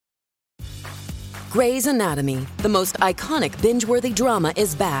Grey's Anatomy, the most iconic binge-worthy drama,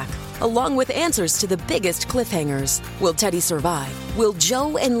 is back, along with answers to the biggest cliffhangers. Will Teddy survive? Will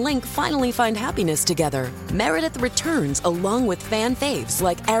Joe and Link finally find happiness together? Meredith returns along with fan faves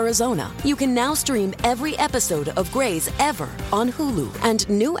like Arizona. You can now stream every episode of Grey's ever on Hulu, and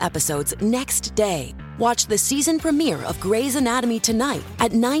new episodes next day. Watch the season premiere of Grey's Anatomy tonight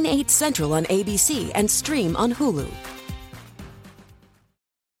at 9/8 Central on ABC and stream on Hulu.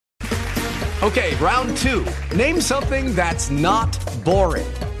 Okay, round two. Name something that's not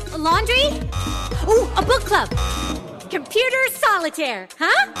boring. A laundry? Ooh, a book club. Computer solitaire,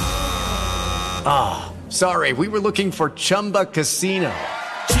 huh? Ah, sorry, we were looking for Chumba Casino.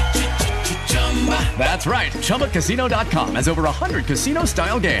 That's right, ChumbaCasino.com has over 100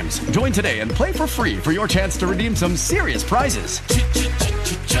 casino-style games. Join today and play for free for your chance to redeem some serious prizes.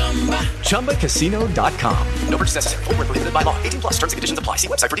 ChumbaCasino.com. No purchase necessary. Void where prohibited by law. 18+ terms and conditions apply. See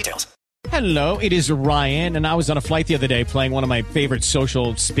website for details. Hello, it is Ryan, and I was on a flight the other day playing one of my favorite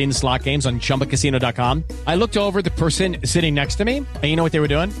social spin slot games on ChumbaCasino.com. I looked over the person sitting next to me, and you know what they were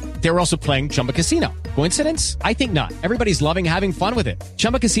doing? They were also playing Chumba Casino. Coincidence? I think not. Everybody's loving having fun with it.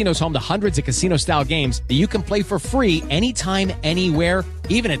 Chumba Casino is home to hundreds of casino-style games that you can play for free anytime, anywhere,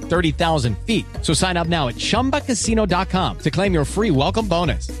 even at 30,000 feet. So sign up now at ChumbaCasino.com to claim your free welcome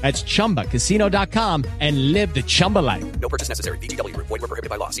bonus. That's ChumbaCasino.com and live the Chumba life. No purchase necessary. VGW. Void where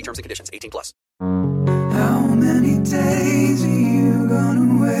prohibited by law. See terms and conditions. 18+. How many days are you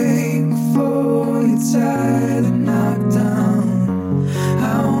gonna wait before you're tired and knocked down?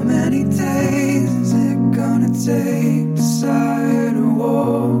 How many days is it gonna take to decide to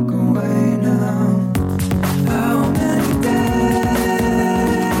walk away now? How many days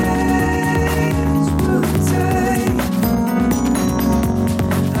will it take?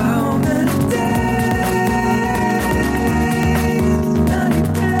 How many days? 90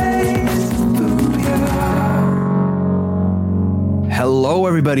 days to boot you out. Hello,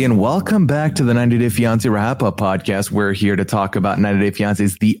 everybody, and welcome back to the 90 Day Fiance RHAPup podcast. We're here to talk about 90 Day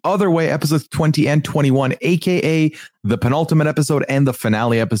Fiance's The Other Way, episodes 20 and 21, aka the penultimate episode and the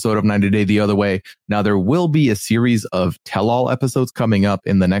finale episode of 90 Day The Other Way. Now, there will be a series of tell-all episodes coming up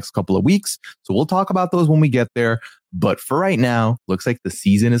in the next couple of weeks, so we'll talk about those when we get there. But for right now, looks like the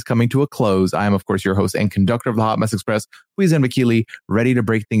season is coming to a close. I am, of course, your host and conductor of the Hot Mess Express, Fiance Makili, ready to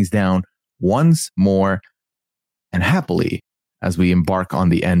break things down once more and happily as we embark on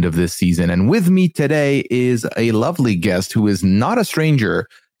the end of this season. And with me today is a lovely guest who is not a stranger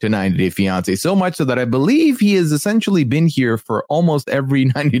to 90 Day Fiance, so much so that I believe he has essentially been here for almost every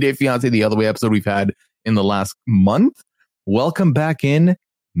 90 Day Fiance The Other Way episode we've had in the last month. Welcome back in,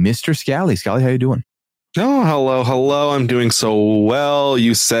 Mr. Scally. Scally, how you doing? Oh, hello. I'm doing so well.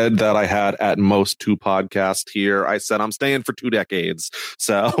 You said that I had at most 2 podcasts here. I said I'm staying for 2 decades.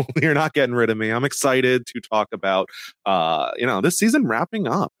 So you're not getting rid of me. I'm excited to talk about, this season wrapping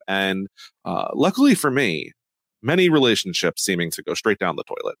up. And luckily for me, many relationships seeming to go straight down the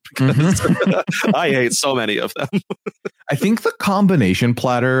toilet because I hate so many of them. I think the combination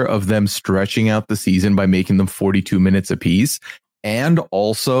platter of them stretching out the season by making them 42 minutes apiece and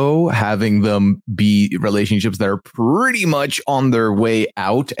also having them be relationships that are pretty much on their way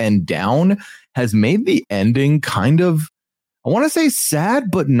out and down has made the ending kind of, I want to say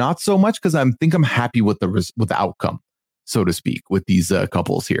sad, but not so much, because I'm happy with the outcome, so to speak, with these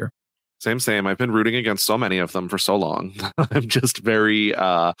couples here. Same. I've been rooting against so many of them for so long. I'm just very,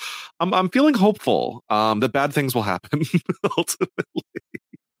 I'm feeling hopeful that bad things will happen ultimately.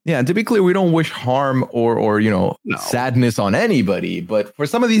 Yeah, and to be clear, we don't wish harm or sadness on anybody. But for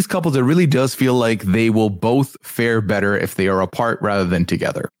some of these couples, it really does feel like they will both fare better if they are apart rather than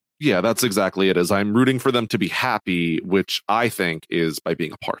together. Yeah, that's exactly it. Is I'm rooting for them to be happy, which I think is by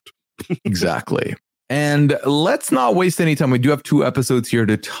being apart. Exactly. And let's not waste any time. We do have 2 episodes here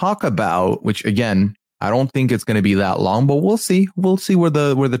to talk about, which, again, I don't think it's going to be that long, but we'll see. We'll see where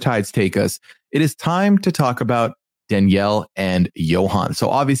the tides take us. It is time to talk about Danielle and Johan. So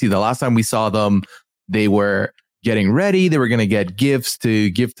obviously the last time we saw them, they were getting ready. They were going to get gifts to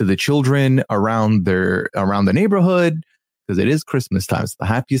give to the children around the neighborhood, because it is Christmas time. It's the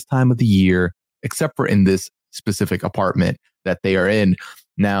happiest time of the year, except for in this specific apartment that they are in.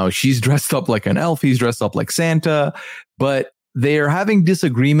 Now, she's dressed up like an elf. He's dressed up like Santa, but they are having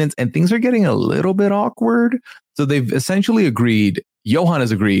disagreements and things are getting a little bit awkward. So they've essentially agreed. Johan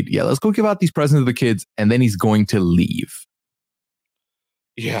has agreed, yeah, let's go give out these presents to the kids, and then he's going to leave.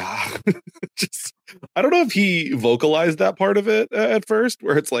 Yeah. I don't know if he vocalized that part of it at first,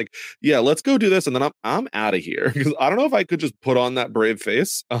 where it's like, yeah, let's go do this, and then I'm out of here. Because I don't know if I could just put on that brave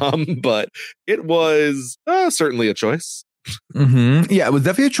face. But it was certainly a choice. Yeah, it was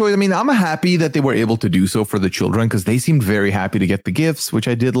definitely a choice. I mean, I'm happy that they were able to do so for the children because they seemed very happy to get the gifts, which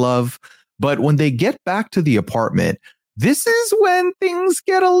I did love. But when they get back to the apartment, this is when things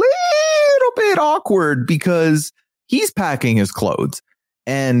get a little bit awkward because he's packing his clothes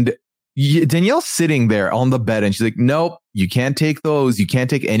and Danielle's sitting there on the bed and she's like, nope, you can't take those. You can't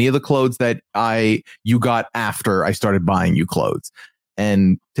take any of the clothes that you got after I started buying you clothes.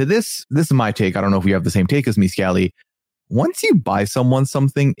 And to this is my take. I don't know if you have the same take as me, Scally. Once you buy someone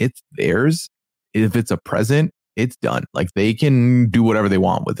something, it's theirs. If it's a present, it's done. Like they can do whatever they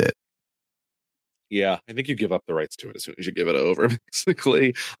want with it. Yeah, I think you give up the rights to it as soon as you give it over,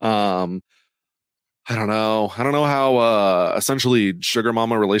 basically. I don't know how essentially sugar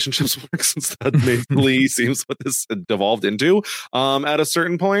mama relationships work, since that basically seems what this devolved into at a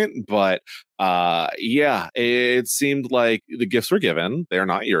certain point. But yeah, it seemed like the gifts were given. They're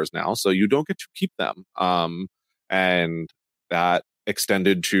not yours now, so you don't get to keep them. And that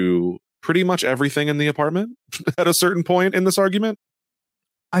extended to pretty much everything in the apartment at a certain point in this argument.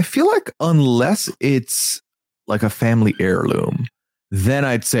 I feel like unless it's like a family heirloom, then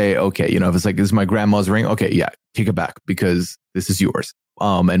I'd say, okay, if it's like, this is my grandma's ring. Okay, yeah, take it back because this is yours.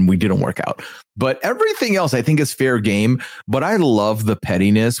 And we didn't work out. But everything else I think is fair game. But I love the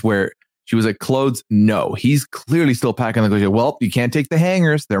pettiness where she was like, clothes, no. He's clearly still packing the clothes. Well, you can't take the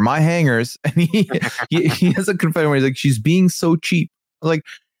hangers. They're my hangers. And he has a confession where he's like, she's being so cheap. Like,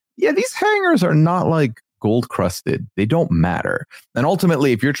 yeah, these hangers are not like gold crusted. They don't matter. And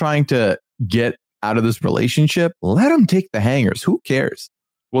ultimately, if you're trying to get out of this relationship, let him take the hangers. Who cares?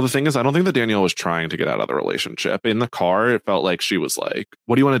 Well, the thing is, I don't think that Danielle was trying to get out of the relationship. In the car, it felt like she was like,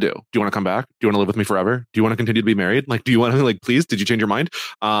 what do you want to do? Do you want to come back? Do you want to live with me forever? Do you want to continue to be married? Like, do you want to, like, please, did you change your mind?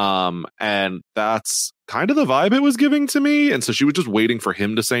 And that's kind of the vibe it was giving to me. And so she was just waiting for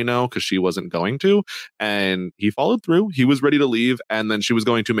him to say no because she wasn't going to. And he followed through. He was ready to leave. And then she was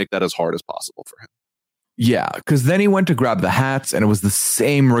going to make that as hard as possible for him. Yeah, because then he went to grab the hats and it was the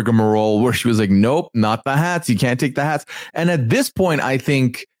same rigmarole where she was like, nope, not the hats. You can't take the hats. And at this point, I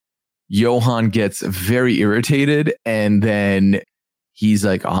think Johan gets very irritated. And then he's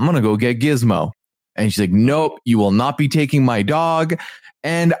like, I'm going to go get Gizmo. And she's like, nope, you will not be taking my dog.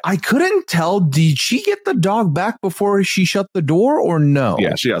 And I couldn't tell, did she get the dog back before she shut the door or no?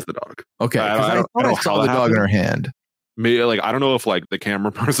 Yeah, she has the dog. Okay, because I thought I saw the dog in her hand. Maybe, like, I don't know if like the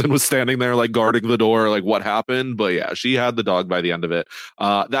camera person was standing there like guarding the door, like what happened, but yeah, she had the dog by the end of it.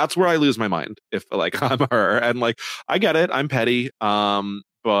 That's where I lose my mind if like I'm her, and like I get it, I'm petty,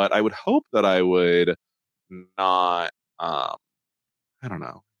 but I would hope that I would not, I don't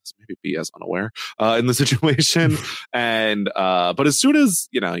know, maybe be as unaware in the situation. And but as soon as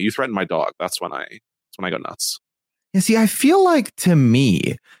you threaten my dog, that's when I go nuts. Yeah, see, I feel like to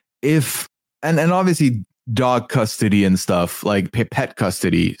me, if and obviously dog custody and stuff like pet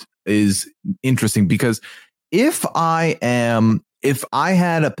custody is interesting because if I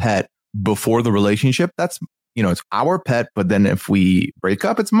had a pet before the relationship, that's it's our pet, but then if we break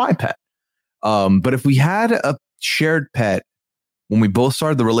up, it's my pet. But if we had a shared pet when we both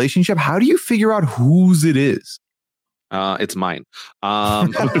started the relationship, how do you figure out whose it is? It's mine. I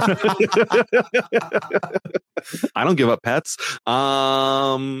don't give up pets.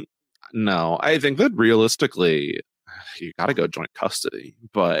 No, I think that realistically, you got to go joint custody,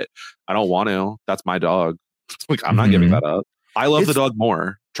 but I don't want to. That's my dog. Like, I'm not giving that up. I love the dog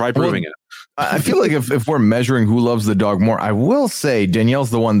more. Try proving it. I feel like if we're measuring who loves the dog more, I will say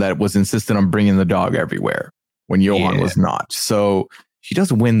Danielle's the one that was insistent on bringing the dog everywhere when Johan was not. So she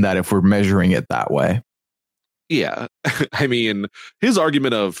does win that if we're measuring it that way. Yeah. I mean, his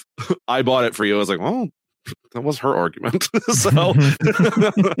argument of I bought it for you, I was like, well, that was her argument. So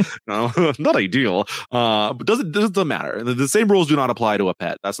no, not ideal. But doesn't matter. The same rules do not apply to a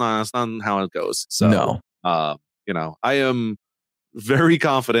pet. That's not how it goes. So no. I am very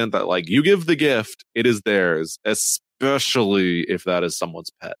confident that like you give the gift, it is theirs, especially if that is someone's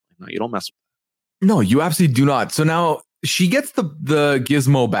pet. No, you don't mess with that. No, you absolutely do not. So now she gets the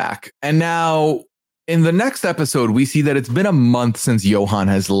gizmo back. And now in the next episode, we see that it's been a month since Johan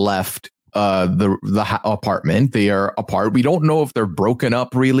has left the apartment. They are apart. We don't know if they're broken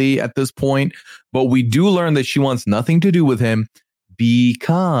up really at this point, but we do learn that she wants nothing to do with him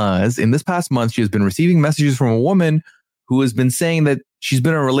because in this past month, she has been receiving messages from a woman who has been saying that she's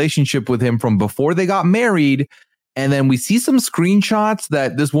been in a relationship with him from before they got married. And then we see some screenshots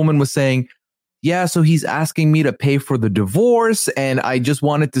that this woman was saying, yeah, so he's asking me to pay for the divorce. And I just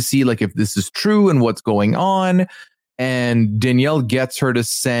wanted to see like if this is true and what's going on. And Danielle gets her to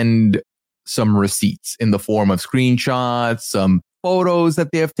send some receipts in the form of screenshots, some photos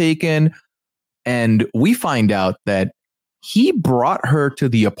that they have taken. And we find out that he brought her to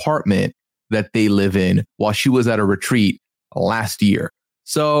the apartment that they live in while she was at a retreat last year.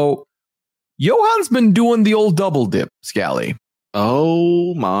 So Johan's been doing the old double dip, Scally.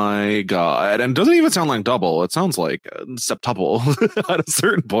 Oh my God. And it doesn't even sound like double. It sounds like septuple at a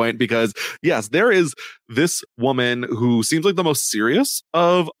certain point, because yes, there is this woman who seems like the most serious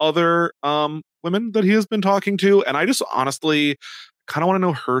of other women that he has been talking to. And I just honestly kind of want to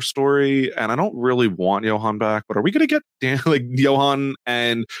know her story. And I don't really want Johan back, but are we going to get like Johan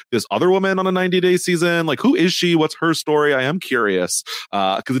and this other woman on a 90-day season? Like, who is she? What's her story? I am curious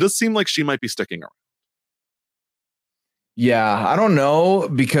because it does seem like she might be sticking around. Yeah, I don't know,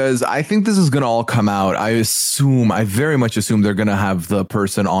 because I think this is going to all come out. I very much assume they're going to have the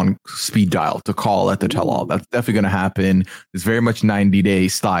person on speed dial to call at the tell-all. That's definitely going to happen. It's very much 90-day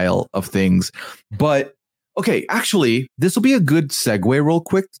style of things. But okay, actually, this will be a good segue real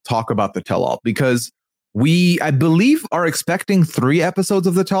quick to talk about the tell-all, because I believe, are expecting 3 episodes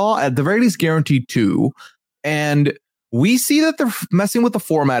of the tell-all, at the very least guaranteed 2. And we see that they're messing with the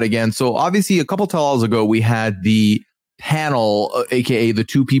format again. So obviously a couple tell-alls ago, we had the panel, aka the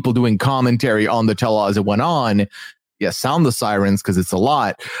 2 people doing commentary on the tell-all as it went on. Yeah, sound the sirens because it's a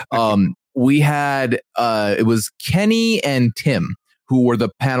lot. We had it was Kenny and Tim who were the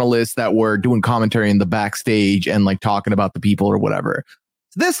panelists that were doing commentary in the backstage and like talking about the people or whatever.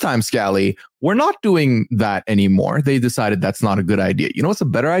 This time, Scally, we're not doing that anymore. They decided that's not a good idea. You know what's a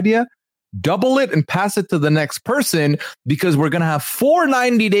better idea? Double it and pass it to the next person, because we're going to have 4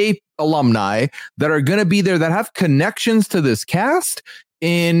 90-day alumni that are going to be there that have connections to this cast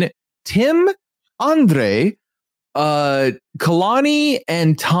in Tim, Andre, Kalani,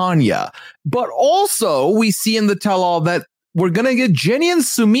 and Tanya. But also we see in the tell-all that we're going to get Jenny and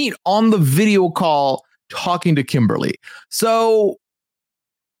Sumit on the video call talking to Kimberly. So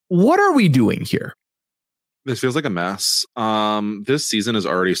what are we doing here? This feels like a mess. This season is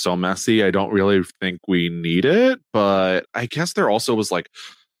already so messy. I don't really think we need it, but I guess there also was like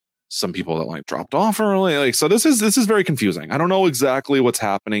some people that like dropped off early. Like, so this is very confusing. I don't know exactly what's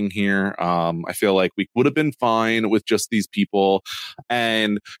happening here. I feel like we would have been fine with just these people,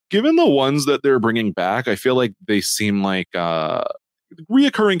 and given the ones that they're bringing back, I feel like they seem like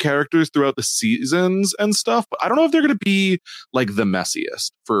reoccurring characters throughout the seasons and stuff. But I don't know if they're going to be like the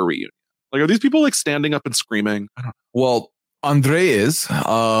messiest for a reunion. Like, are these people like standing up and screaming? I don't know. Well, Andre is.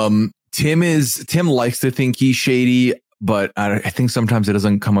 Tim likes to think he's shady, but I think sometimes it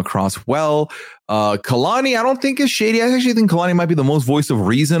doesn't come across well. Kalani, I don't think is shady. I actually think Kalani might be the most voice of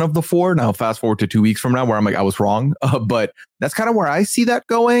reason of the 4. Now, fast forward to 2 weeks from now, where I'm like, I was wrong. But that's kind of where I see that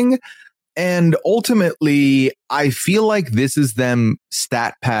going. And ultimately, I feel like this is them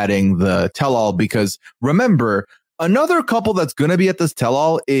stat padding the tell-all, because remember, another couple that's going to be at this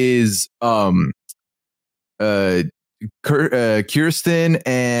tell-all is Kirsten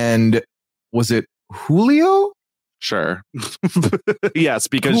and was it Julio? Sure. Yes,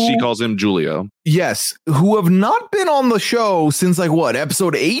 because she calls him Julio. Yes, who have not been on the show since like what,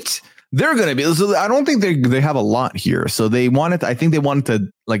 episode 8? They're going to be. So I don't think they have a lot here. So I think they wanted to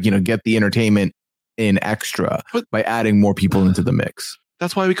like, get the entertainment in extra by adding more people into the mix.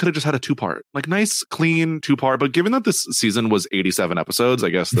 That's why we could have just had a 2-part, like nice, clean 2-part. But given that this season was 87 episodes, I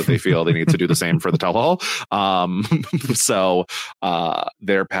guess that they feel they need to do the same for the tell-all. So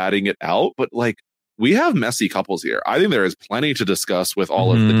they're padding it out. But like, we have messy couples here. I think there is plenty to discuss with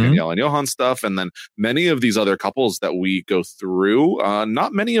all of the Danielle and Johan stuff. And then many of these other couples that we go through,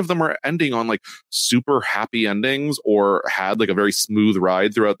 not many of them are ending on like super happy endings or had like a very smooth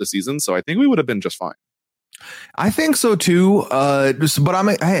ride throughout the season. So I think we would have been just fine. I think so too. But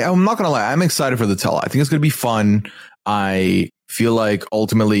I'm not gonna lie, I'm excited for the tell. I think it's gonna be fun. I feel like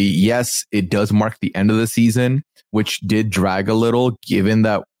ultimately, yes, it does mark the end of the season, which did drag a little, given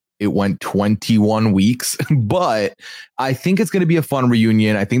that it went 21 weeks. But I think it's going to be a fun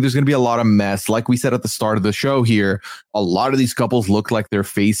reunion. I think there's going to be a lot of mess. Like we said at the start of the show here, a lot of these couples look like they're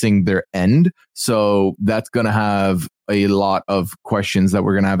facing their end. So that's going to have a lot of questions that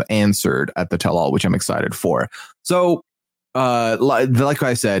we're going to have answered at the tell-all, which I'm excited for. So like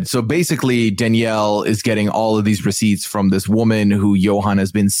I said, so basically Danielle is getting all of these receipts from this woman who Johan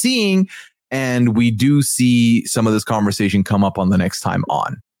has been seeing. And we do see some of this conversation come up on the next time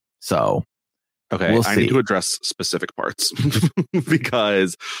on. So, okay, we'll see. I need to address specific parts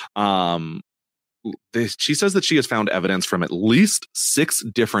because she says that she has found evidence from at least 6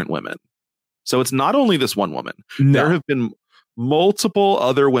 different women. So it's not only this one woman. No. There have been multiple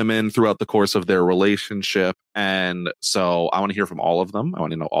other women throughout the course of their relationship. And so I want to hear from all of them. I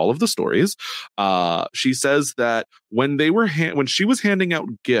want to know all of the stories. She says that when she was handing out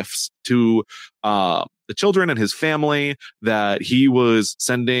gifts to the the children and his family, that he was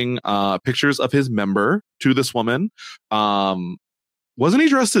sending pictures of his member to this woman. Wasn't he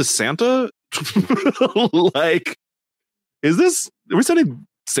dressed as Santa? Like, are we sending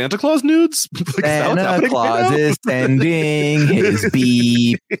Santa Claus nudes? Like, Santa Claus is sending his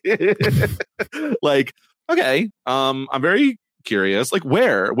beep. Like, okay. I'm very curious. Like,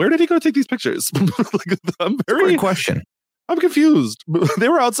 where did he go take these pictures? Like, Great question. I'm confused. They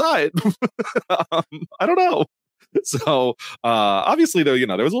were outside. I don't know. So obviously, though,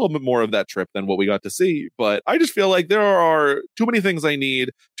 there was a little bit more of that trip than what we got to see. But I just feel like there are too many things I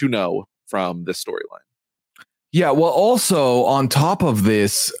need to know from this storyline. Yeah, well, also on top of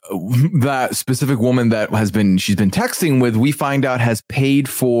this, that specific woman that she's been texting with, we find out has paid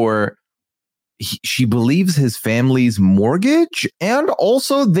for, she believes, his family's mortgage, and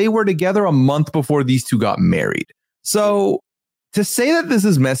also they were together a month before these two got married. So to say that this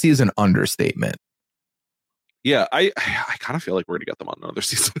is messy is an understatement. Yeah, I kind of feel like we're gonna get them on another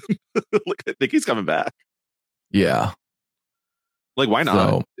season. Like, I think he's coming back. Yeah. Like, why not?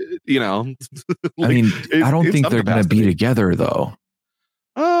 So, like, I mean, I don't think they're going to be together, though.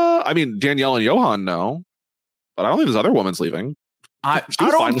 I mean, Danielle and Johan know, but I don't think this other woman's leaving. I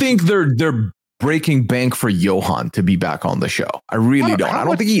don't think they're breaking bank for Johan to be back on the show. I really don't. I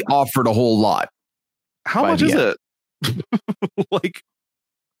don't think he offered a whole lot. How much is it? Like,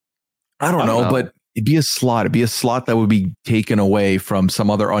 I don't know, but it'd be a slot. It'd be a slot that would be taken away from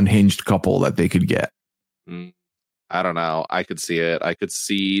some other unhinged couple that they could get. I don't know. I could see it. I could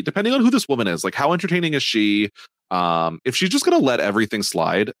see, depending on who this woman is, like, how entertaining is she? If she's just going to let everything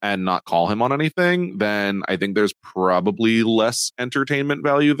slide and not call him on anything, then I think there's probably less entertainment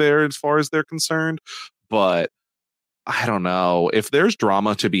value there as far as they're concerned. But I don't know. If there's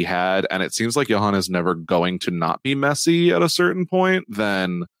drama to be had, and it seems like Johan is never going to not be messy at a certain point,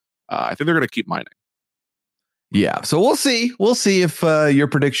 then I think they're going to keep mining. Yeah, so we'll see. We'll see if your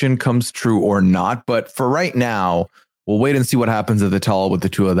prediction comes true or not. But for right now, we'll wait and see what happens at the tell with the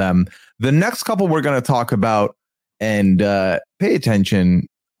two of them. The next couple we're going to talk about, and pay attention,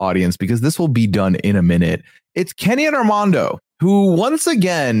 audience, because this will be done in a minute. It's Kenny and Armando, who once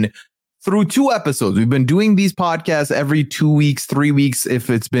again, through 2 episodes, we've been doing these podcasts every 2 weeks, 3 weeks, if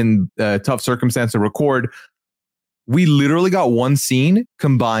it's been a tough circumstance to record. We literally got one scene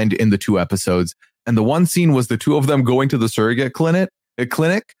combined in the 2 episodes. And the one scene was the two of them going to the surrogate clinic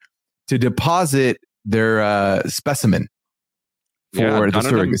to deposit their specimen for the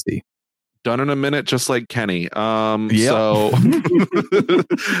surrogacy. Done in a minute, just like Kenny. Yep. So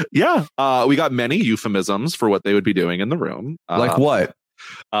yeah, we got many euphemisms for what they would be doing in the room. Like what?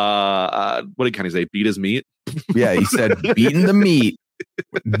 What did Kenny say? Beat his meat? Yeah, he said beating the meat.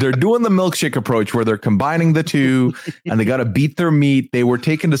 They're doing the milkshake approach where they're combining the two and they got to beat their meat. They were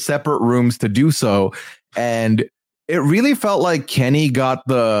taken to separate rooms to do so. And it really felt like Kenny got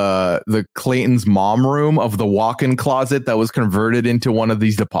the Clayton's mom room of the walk-in closet that was converted into one of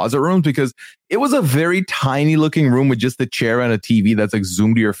these deposit rooms, because it was a very tiny looking room with just a chair and a TV that's like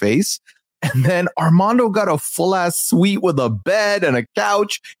zoomed to your face. And then Armando got a full ass suite with a bed and a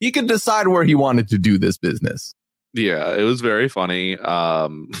couch. He could decide where he wanted to do this business. Yeah, it was very funny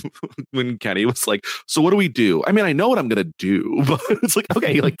when Kenny was like, so what do we do? I mean, I know what I'm going to do, but it's like,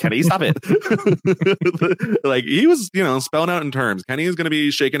 okay, like, Kenny, stop it. Like, he was, spelling out in terms. Kenny is going to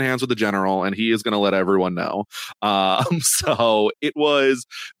be shaking hands with the general, and he is going to let everyone know. So it was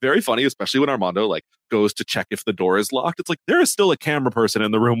very funny, especially when Armando, like, goes to check if the door is locked. It's like, there is still a camera person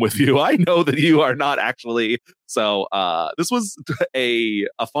in the room with you. I know that you are not actually. So this was a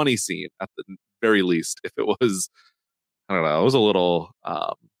funny scene at the very least. If it was, I don't know, it was a little,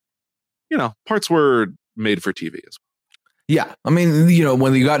 parts were made for TV as well. Yeah. I mean,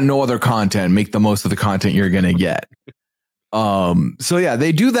 when you got no other content, make the most of the content you're going to get. So yeah,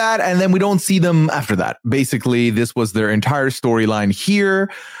 they do that. And then we don't see them after that. Basically, this was their entire storyline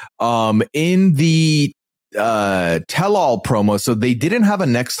here. In the tell-all promo. So they didn't have a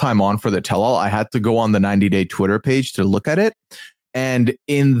next time on for the tell-all. I had to go on the 90-day Twitter page to look at it. And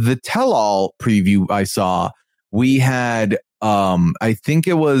in the tell-all preview I saw, we had, I think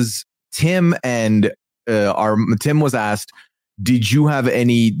it was Tim, and Tim was asked, did you have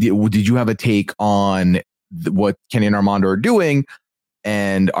a take on what Kenny and Armando are doing?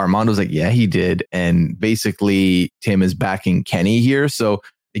 And Armando's like, yeah, he did. And basically Tim is backing Kenny here. So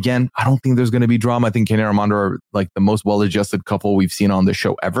again, I don't think there's going to be drama. I think Kenny and Armando are like the most well-adjusted couple we've seen on the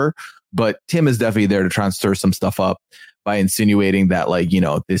show ever. But Tim is definitely there to try and stir some stuff up by insinuating that, like,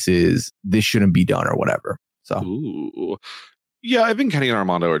 this shouldn't be done or whatever. So, ooh. Yeah, I think Kenny and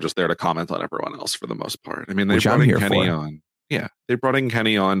Armando are just there to comment on everyone else for the most part. I mean, they brought Kenny on. Yeah, they brought in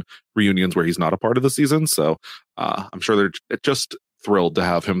Kenny on reunions where he's not a part of the season, so I'm sure they're just thrilled to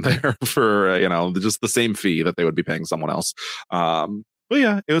have him there for just the same fee that they would be paying someone else. But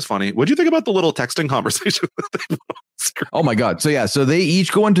yeah, it was funny. What'd you think about the little texting conversation that they put on screen? Oh my God. So they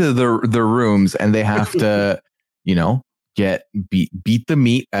each go into their rooms and they have to, get beat the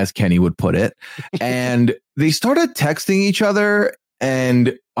meat, as Kenny would put it. And they started texting each other.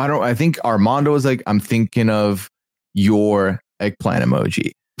 And I think Armando was like, I'm thinking of your eggplant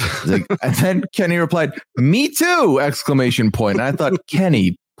emoji. Like, and then Kenny replied, me too! Exclamation point. And I thought,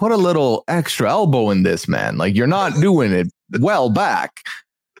 Kenny, put a little extra elbow in this, man. Like, you're not doing it well back.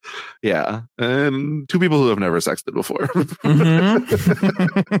 Yeah. And two people who have never sexted before.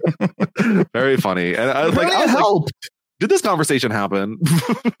 Very funny. And I was like, did this conversation happen?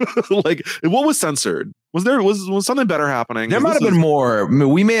 Like, what was censored? Was something better happening? There might have been more.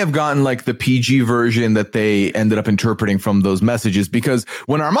 We may have gotten like the PG version that they ended up interpreting from those messages, because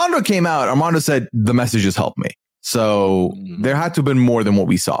when Armando came out, Armando said the messages helped me. So there had to have been more than what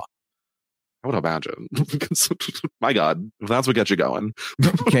we saw. I would imagine. My God, if that's what gets you going.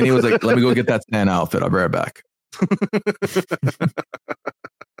 Kenny was like, let me go get that Stan outfit. I'll be right back.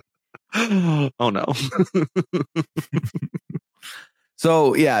 Oh no.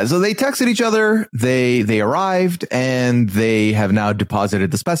 So they texted each other. They arrived and they have now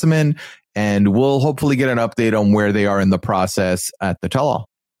deposited the specimen, and we'll hopefully get an update on where they are in the process at the tell-all.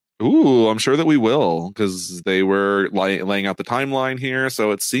 Ooh, I'm sure that we will, because they were laying out the timeline here.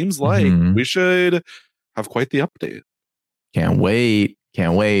 So it seems like we should have quite the update. Can't wait.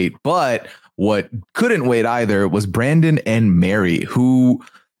 But what couldn't wait either was Brandon and Mary, who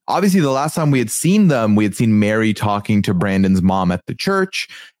obviously the last time we had seen them, we had seen Mary talking to Brandon's mom at the church,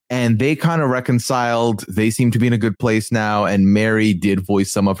 and they kind of reconciled. They seem to be in a good place now. And Mary did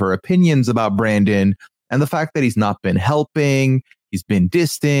voice some of her opinions about Brandon and the fact that he's not been helping. He's been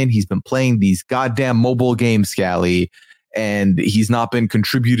distant. He's been playing these goddamn mobile games, Scally, and he's not been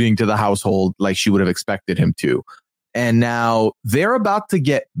contributing to the household like she would have expected him to. And now they're about to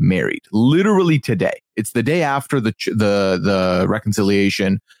get married, literally today. It's the day after the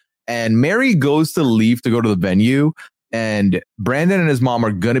reconciliation, and Mary goes to leave to go to the venue, and Brandon and his mom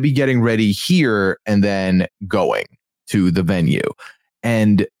are going to be getting ready here and then going to the venue.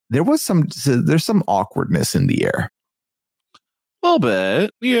 And there's some awkwardness in the air. A little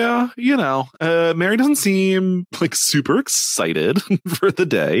bit. Yeah. Mary doesn't seem like super excited for the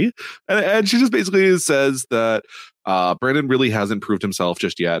day. And she just basically says that Brandon really hasn't proved himself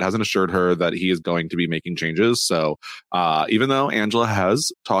just yet, hasn't assured her that he is going to be making changes. So even though Angela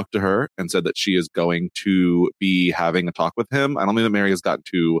has talked to her and said that she is going to be having a talk with him, I don't think that Mary has gotten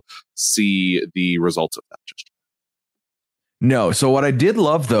to see the results of that just yet. No. So what I did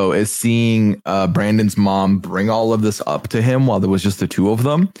love, though, is seeing Brandon's mom bring all of this up to him while there was just the two of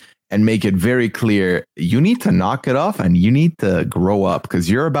them and make it very clear, you need to knock it off and you need to grow up, because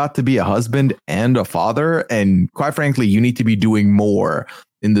you're about to be a husband and a father. And quite frankly, you need to be doing more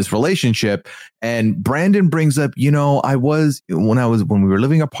in this relationship. And Brandon brings up, when we were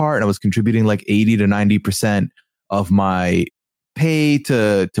living apart and I was contributing like 80 to 90% of my pay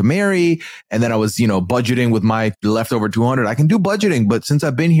to Mary, and then I was budgeting with my leftover 200. I can do budgeting, but since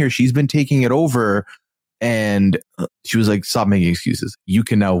I've been here, she's been taking it over. And she was like, stop making excuses. You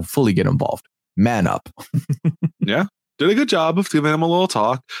can now fully get involved. Man up. Yeah, did a good job of giving him a little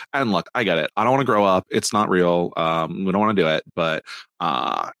talk. And look, I get it. I don't want to grow up. It's not real. We don't want to do it, but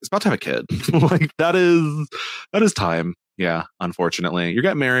it's about to have a kid. Like that is time. Yeah, unfortunately, you're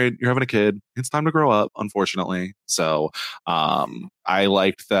getting married, you're having a kid. It's time to grow up, unfortunately. So I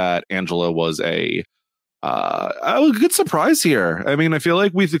liked that Angela was a good surprise here. I mean, I feel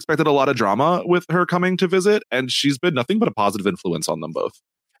like we've expected a lot of drama with her coming to visit, and she's been nothing but a positive influence on them both.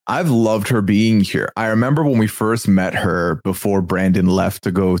 I've loved her being here. I remember when we first met her before Brandon left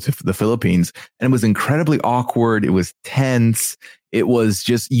to go to the Philippines, and it was incredibly awkward. It was tense. It was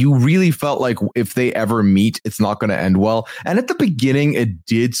just, you really felt like if they ever meet, it's not going to end well. And at the beginning, it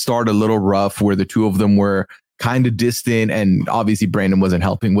did start a little rough where the two of them were kind of distant. And obviously Brandon wasn't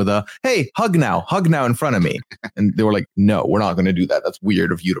helping with hey, hug now in front of me. And they were like, no, we're not going to do that. That's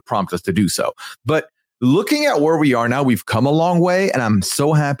weird of you to prompt us to do so. But looking at where we are now, we've come a long way. And I'm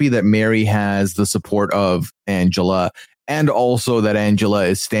so happy that Mary has the support of Angela, and also that Angela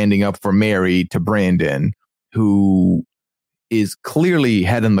is standing up for Mary to Brandon, who is clearly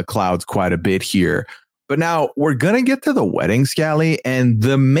head in the clouds quite a bit here. But now we're going to get to the wedding, Scally, and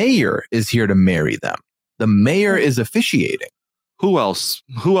the mayor is here to marry them. The mayor is officiating. Who else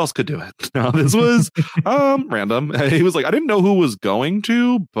could do it? No, this was random. He was like, I didn't know who was going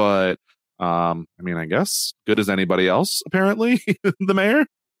to, but I mean, I guess good as anybody else, apparently, the mayor.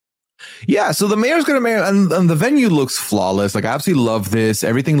 Yeah, so the mayor's going to mayor, and the venue looks flawless. Like, I absolutely love this.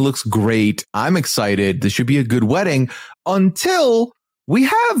 Everything looks great. I'm excited. This should be a good wedding until we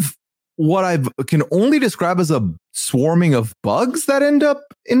have what I can only describe as a swarming of bugs that end up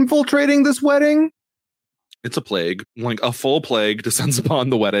infiltrating this wedding. It's a plague, like a full plague descends upon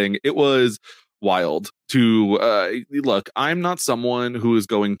the wedding. It was wild to look. I'm not someone who is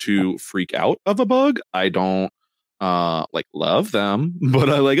going to freak out of a bug. I don't like love them, but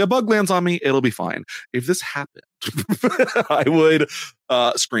like a bug lands on me, it'll be fine. If this happened, I would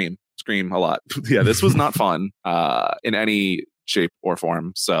scream a lot. Yeah, this was not fun in any shape or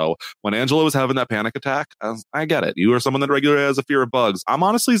form. So when Angela was having that panic attack, I get it. You are someone that regularly has a fear of bugs. I'm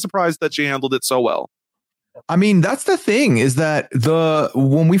honestly surprised that she handled it so well. I mean, that's the thing, is that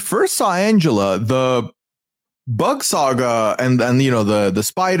when we first saw Angela, the bug saga and the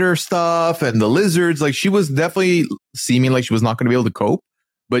spider stuff and the lizards, like, she was definitely seeming like she was not going to be able to cope,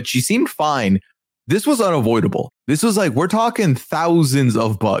 but she seemed fine. This was unavoidable. This was like, we're talking thousands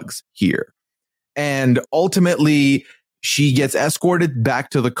of bugs here. And ultimately, she gets escorted back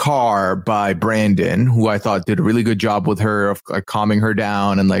to the car by Brandon, who I thought did a really good job with her of like calming her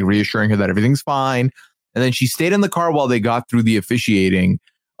down and like reassuring her that everything's fine. And then she stayed in the car while they got through the officiating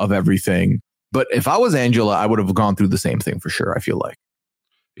of everything. But if I was Angela, I would have gone through the same thing for sure, I feel like.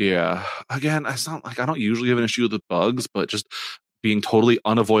 Yeah. Again, it's not like I don't usually have an issue with the bugs, but just being totally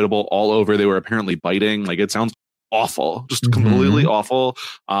unavoidable all over. They were apparently biting. Like, it sounds awful, just completely awful.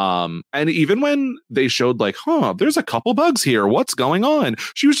 And even when they showed like, there's a couple bugs here, what's going on?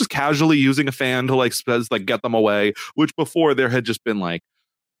 She was just casually using a fan to like get them away, which before there had just been like,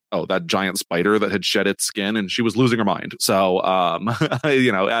 that giant spider that had shed its skin, and she was losing her mind. So, at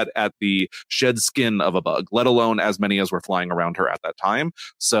the shed skin of a bug, let alone as many as were flying around her at that time.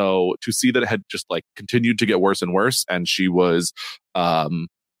 So to see that it had just like continued to get worse and worse, and she was,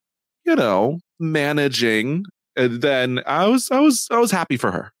 managing, then I was happy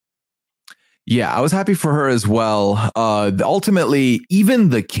for her. Yeah, I was happy for her as well. Ultimately,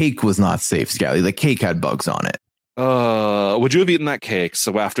 even the cake was not safe, Scally. The cake had bugs on it. Would you have eaten that cake?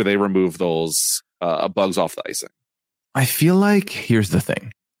 So after they remove those bugs off the icing, I feel like here's the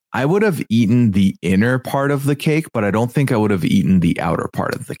thing. I would have eaten the inner part of the cake, but I don't think I would have eaten the outer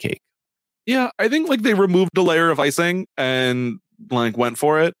part of the cake. Yeah, I think like they removed a layer of icing and like went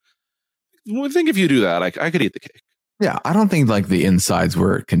for it. I think if you do that, I could eat the cake. Yeah, I don't think like the insides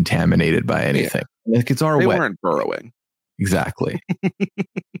were contaminated by anything. Yeah. Like, it's our They wet. weren't burrowing. Exactly.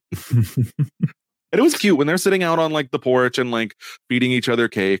 And it was cute when they're sitting out on like the porch and like feeding each other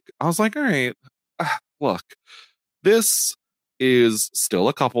cake. I was like, all right, look, this is still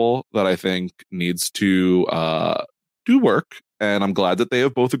a couple that I think needs to do work. And I'm glad that they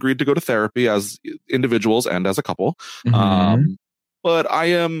have both agreed to go to therapy as individuals and as a couple. But I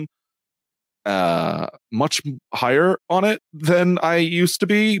am much higher on it than I used to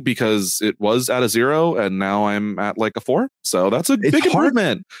be, because it was at a 0 and now I'm at like a 4. So that's a big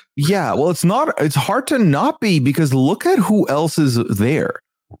improvement. Yeah, well, it's hard to not be, because look at who else is there,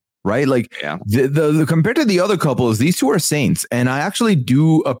 right? Like, the compared to the other couples, these two are saints, and I actually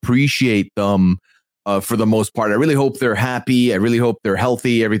do appreciate them for the most part. I really hope they're happy. I really hope they're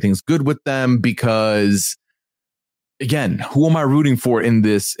healthy. Everything's good with them, because again, who am I rooting for in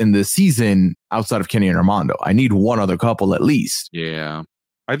this season outside of Kenny and Armando? I need one other couple at least. Yeah,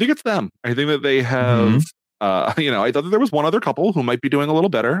 I think it's them. I think that they have, I thought that there was one other couple who might be doing a little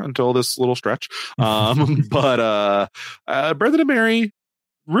better until this little stretch. But Brendan and Mary,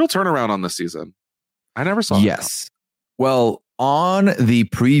 real turnaround on this season. I never saw. Yes. Well, on the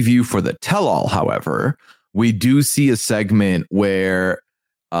preview for the tell-all, however, we do see a segment where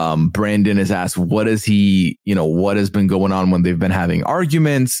Brandon is asked, what has been going on when they've been having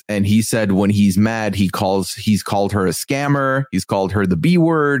arguments? And he said when he's mad, he's called her a scammer. He's called her the B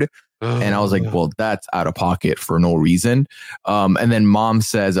word. And I was like, well, that's out of pocket for no reason. And then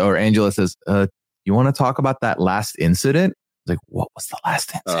Angela says, you want to talk about that last incident? I was like, what was the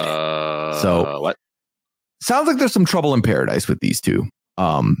last incident? So what? Sounds like there's some trouble in paradise with these two.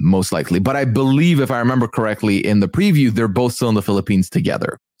 Most likely. But I believe, if I remember correctly, in the preview, they're both still in the Philippines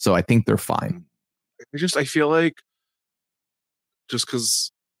together. So I think they're fine. I feel like just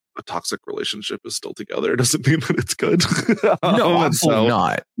because a toxic relationship is still together doesn't mean that it's good. No, absolutely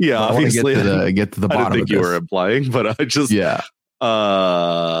not. Yeah, obviously. Get to the bottom of this. I didn't think you were implying, but I just... Yeah.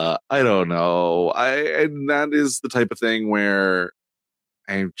 I don't know. And that is the type of thing where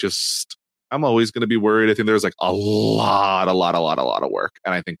I'm always going to be worried. I think there's like a lot of work.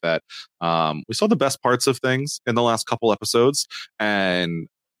 And I think that we saw the best parts of things in the last couple episodes. And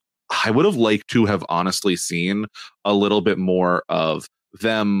I would have liked to have honestly seen a little bit more of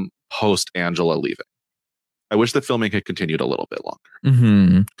them post Angela leaving. I wish the filming had continued a little bit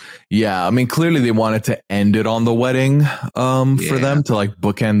longer. Yeah, I mean, clearly they wanted to end it on the wedding for them to like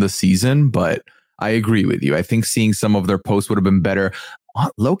bookend the season, but I agree with you. I think seeing some of their posts would have been better.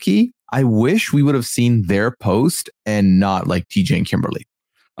 Low-key, I wish we would have seen their post and not like TJ and Kimberly.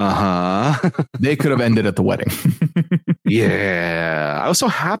 They could have ended at the wedding. Yeah, I was so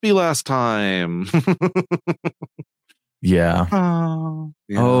happy last time. Yeah.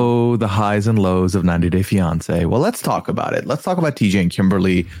 Oh, the highs and lows of 90 Day Fiance. Well, let's talk about it. Let's talk about TJ and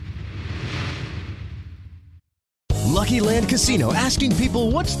Kimberly. Lucky Land Casino, asking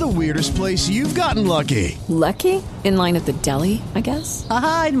people, what's the weirdest place you've gotten lucky? Lucky? In line at the deli, I guess?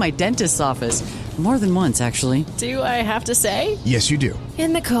 Aha, in my dentist's office. More than once, actually. Do I have to say? Yes, you do.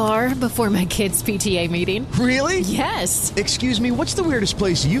 In the car before my kids' PTA meeting. Really? Yes. Excuse me, what's the weirdest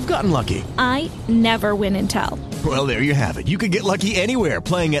place you've gotten lucky? I never win and tell. Well, there you have it. You can get lucky anywhere,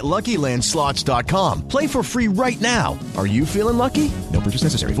 playing at LuckyLandSlots.com. Play for free right now. Are you feeling lucky? No purchase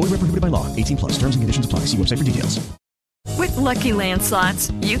necessary. Void where prohibited by law. 18+. Terms and conditions apply. See website for details. With Lucky Land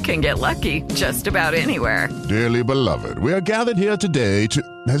Slots, you can get lucky just about anywhere. Dearly beloved, we are gathered here today to...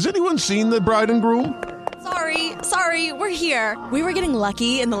 Has anyone seen the bride and groom? Sorry, we're here. We were getting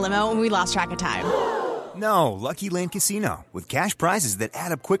lucky in the limo and we lost track of time. No, Lucky Land Casino, with cash prizes that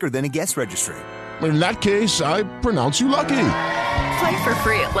add up quicker than a guest registry. In that case, I pronounce you lucky. Play for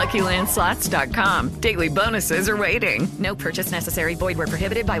free at LuckyLandSlots.com. Daily bonuses are waiting. No purchase necessary. Void where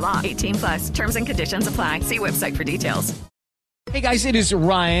prohibited by law. 18+. Terms and conditions apply. See website for details. Hey guys, it is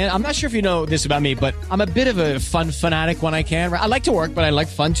Ryan. I'm not sure if you know this about me, but I'm a bit of a fun fanatic when I can. I like to work, but I like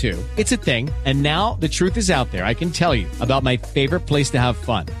fun too. It's a thing. And now the truth is out there. I can tell you about my favorite place to have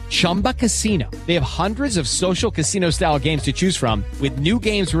fun. Chumba Casino. They have hundreds of social casino style games to choose from with new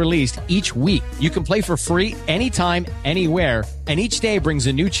games released each week. You can play for free anytime, anywhere. And each day brings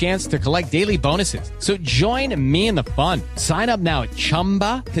a new chance to collect daily bonuses. So join me in the fun. Sign up now at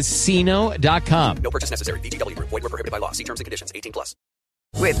ChumbaCasino.com. No purchase necessary. VGW. Void where prohibited by law. See terms and conditions. 18+.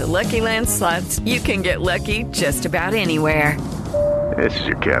 With the Lucky Land Slots, you can get lucky just about anywhere. This is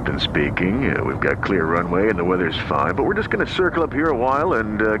your captain speaking. We've got clear runway and the weather's fine, but we're just going to circle up here a while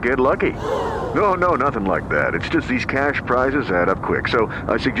and get lucky. No, nothing like that. It's just these cash prizes add up quick. So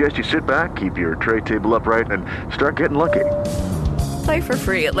I suggest you sit back, keep your tray table upright, and start getting lucky. Play for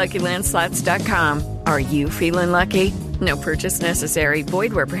free at LuckyLandSlots.com. Are you feeling lucky? No purchase necessary.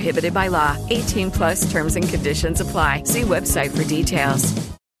 Void where prohibited by law. 18+ terms and conditions apply. See website for details.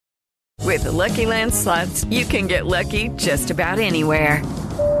 With the Lucky Land Slots, you can get lucky just about anywhere.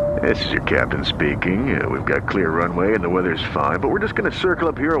 This is your captain speaking. We've got clear runway and the weather's fine, but we're just going to circle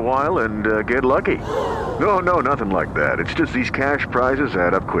up here a while and get lucky. No, nothing like that. It's just these cash prizes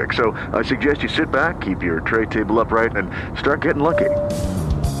add up quick. So I suggest you sit back, keep your tray table upright, and start getting lucky.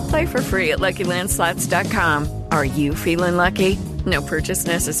 Play for free at LuckyLandSlots.com. Are you feeling lucky? No purchase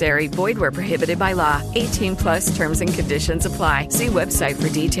necessary. Void where prohibited by law. 18+ terms and conditions apply. See website for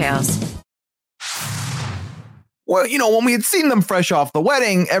details. Well, when we had seen them fresh off the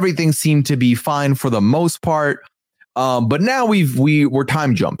wedding, everything seemed to be fine for the most part. But now we're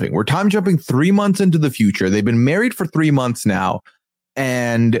time jumping. We're time jumping 3 months into the future. They've been married for 3 months now,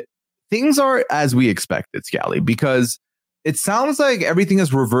 and things are as we expected, Scally, because it sounds like everything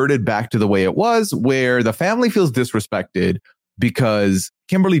has reverted back to the way it was, where the family feels disrespected because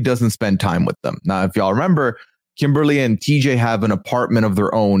Kimberly doesn't spend time with them. Now, if y'all remember, Kimberly and TJ have an apartment of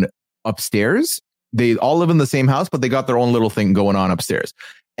their own upstairs. They all live in the same house, but they got their own little thing going on upstairs.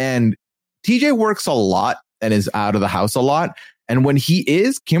 And TJ works a lot and is out of the house a lot. And when he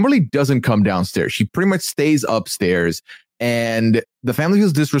is, Kimberly doesn't come downstairs. She pretty much stays upstairs. And the family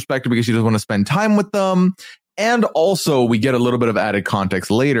feels disrespected because she doesn't want to spend time with them. And also, we get a little bit of added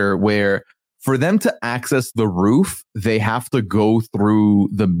context later where for them to access the roof, they have to go through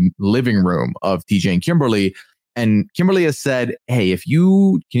the living room of TJ and Kimberly. And Kimberly has said, hey, can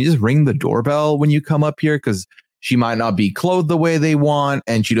you just ring the doorbell when you come up here? Because she might not be clothed the way they want,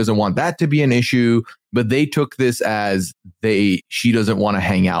 and she doesn't want that to be an issue. But they took this as she doesn't want to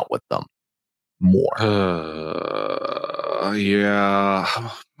hang out with them more. Yeah.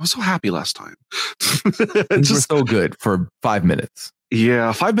 I was so happy last time. Things were so good for 5 minutes.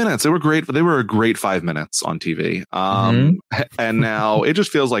 Yeah, 5 minutes. They were great. They were a great 5 minutes on TV. And now it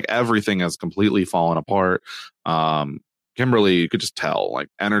just feels like everything has completely fallen apart. Kimberly, you could just tell, like,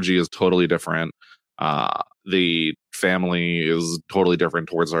 energy is totally different. The family is totally different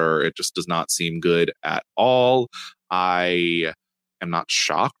towards her. It just does not seem good at all. I am not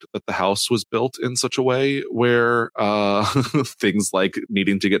shocked that the house was built in such a way where things like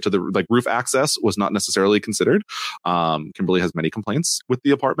needing to get to the roof access was not necessarily considered. Kimberly has many complaints with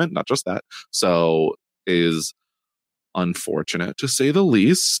the apartment, not just that. So is unfortunate to say the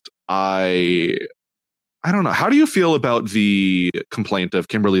least. I don't know. How do you feel about the complaint of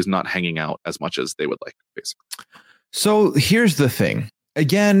Kimberly's not hanging out as much as they would like, basically? So here's the thing.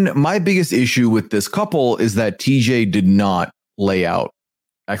 Again, my biggest issue with this couple is that TJ did not lay out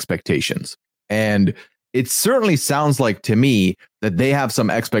expectations. And it certainly sounds like to me that they have some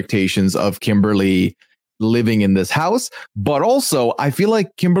expectations of Kimberly living in this house. But also, I feel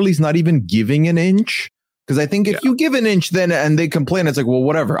like Kimberly's not even giving an inch. Because I think if you give an inch then and they complain, it's like, well,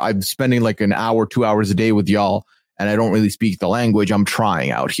 whatever. I'm spending like an hour, 2 hours a day with y'all, and I don't really speak the language. I'm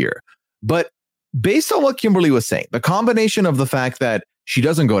trying out here. But based on what Kimberly was saying, the combination of the fact that she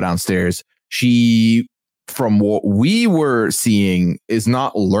doesn't go downstairs, she, from what we were seeing, is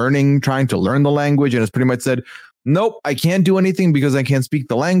not trying to learn the language, and has pretty much said, nope, I can't do anything because I can't speak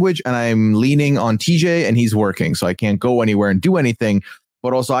the language, and I'm leaning on TJ and he's working, so I can't go anywhere and do anything.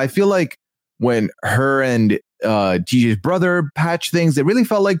 But also, I feel like when her and TJ's brother patched things, it really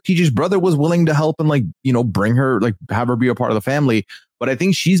felt like TJ's brother was willing to help and bring her, have her be a part of the family. But I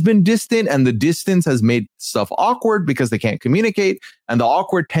think she's been distant, and the distance has made stuff awkward because they can't communicate, and the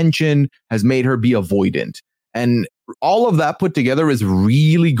awkward tension has made her be avoidant. And all of that put together is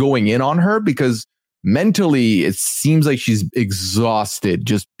really going in on her because mentally it seems like she's exhausted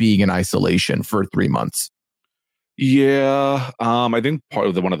just being in isolation for 3 months. Yeah, I think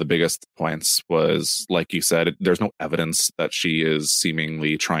one of the biggest points was, like you said, there's no evidence that she is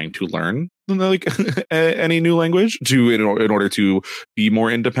seemingly trying to learn any new language in order to be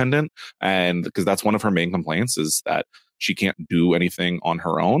more independent, and because that's one of her main complaints is that she can't do anything on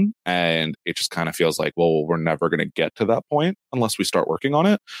her own, and it just kind of feels like, well, we're never going to get to that point unless we start working on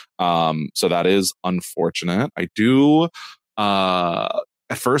it. So that is unfortunate. I do.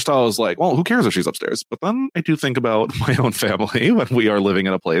 At first, I was like, well, who cares if she's upstairs? But then I do think about my own family when we are living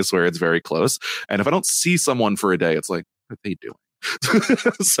in a place where it's very close. And if I don't see someone for a day, it's like, what are they doing?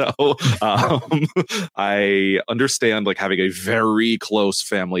 So I understand having a very close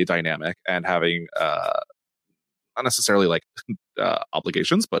family dynamic and having not necessarily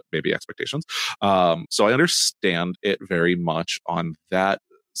obligations, but maybe expectations. So I understand it very much on that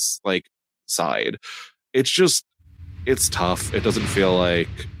side. It's tough. It doesn't feel like,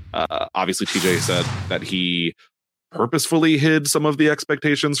 obviously TJ said that he purposefully hid some of the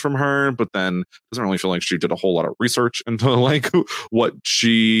expectations from her, but then doesn't really feel like she did a whole lot of research into what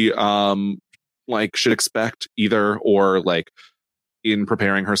she should expect either, or in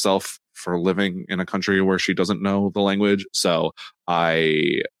preparing herself for living in a country where she doesn't know the language. So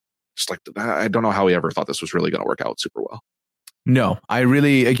I don't know how he ever thought this was really going to work out super well. No, I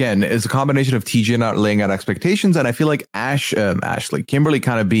really, again, it's a combination of TJ not laying out expectations, and I feel like Kimberly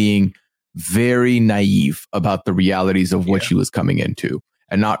kind of being very naive about the realities of what she was coming into,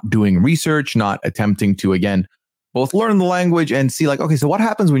 and not doing research, not attempting to, again, both learn the language and see okay, so what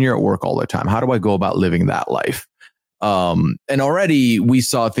happens when you're at work all the time? How do I go about living that life? And already we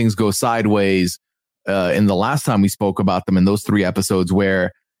saw things go sideways in the last time we spoke about them in those 3 episodes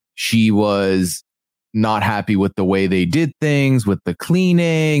where she was not happy with the way they did things, with the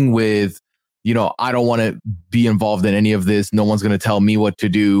cleaning, with, I don't want to be involved in any of this. No one's going to tell me what to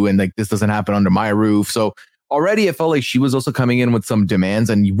do. And this doesn't happen under my roof. So already it felt like she was also coming in with some demands,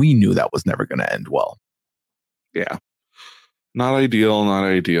 and we knew that was never going to end well. Yeah. Not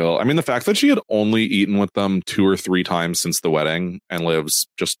ideal. I mean, the fact that she had only eaten with them 2 or 3 times since the wedding and lives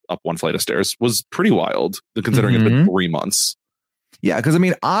just up one flight of stairs was pretty wild, considering it's been 3 months. Yeah, because I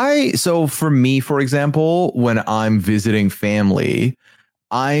mean, so for me, for example, when I'm visiting family,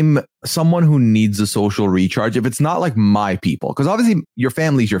 I'm someone who needs a social recharge. If it's not my people, because obviously your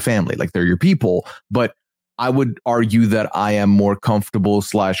family's your family, they're your people. But I would argue that I am more comfortable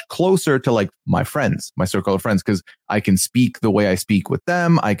 / closer to my friends, my circle of friends, because I can speak the way I speak with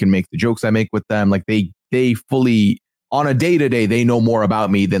them. I can make the jokes I make with them. They fully, on a day-to-day, they know more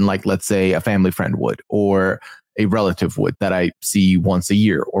about me than let's say a family friend would, or a relative would, that I see once a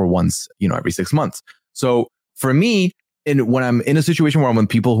year or once, every 6 months. So for me, when I'm in a situation where I'm with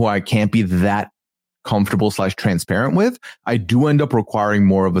people who I can't be that comfortable / transparent with, I do end up requiring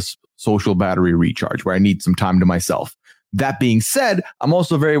more of a social battery recharge where I need some time to myself. That being said, I'm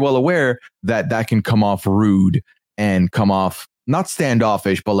also very well aware that that can come off rude and come off not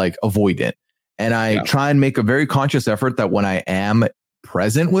standoffish, but avoidant. And I try and make a very conscious effort that when I am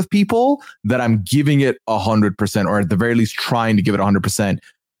present with people, that I'm giving it 100%, or at the very least trying to give it 100%,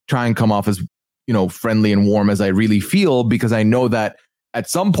 try and come off as friendly and warm as I really feel, because I know that at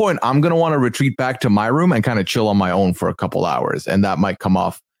some point I'm going to want to retreat back to my room and kind of chill on my own for a couple hours. And that might come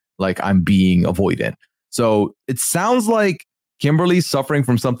off like I'm being avoidant. So it sounds like Kimberly's suffering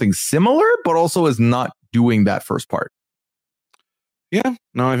from something similar, but also is not doing that first part. Yeah,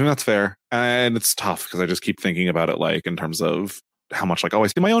 no, I think that's fair. And it's tough because I just keep thinking about it like in terms of how much like, I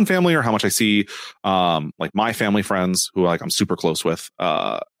see my own family, or how much I see like my family friends who like I'm super close with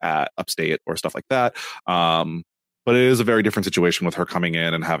at upstate or stuff like that. But it is a very different situation with her coming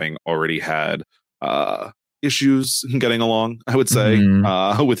in and having already had issues getting along, I would say,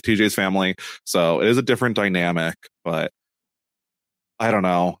 with TJ's family. So it is a different dynamic, but I don't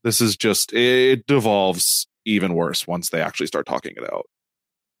know. This is just, it devolves even worse once they actually start talking it out.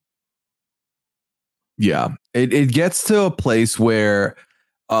 Yeah, it gets to a place where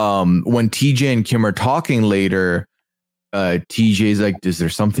when TJ and Kim are talking later, TJ's like, is there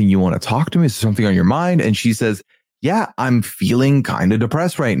something you want to talk to me? Is there something on your mind? And she says, yeah, I'm feeling kind of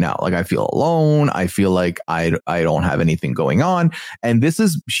depressed right now. Like I feel alone. I feel like I don't have anything going on. And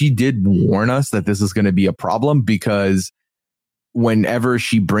she did warn us that this is going to be a problem, because whenever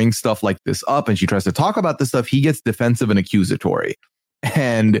she brings stuff like this up and she tries to talk about this stuff, he gets defensive and accusatory.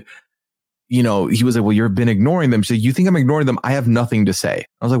 And, he was like, well, you've been ignoring them. She said, you think I'm ignoring them? I have nothing to say.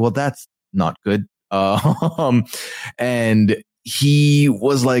 I was like, well, that's not good. And he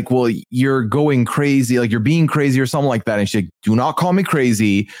was like, well, you're going crazy. Like you're being crazy or something like that. And she's like, do not call me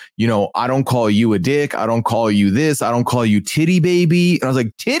crazy. I don't call you a dick. I don't call you this. I don't call you titty baby. And I was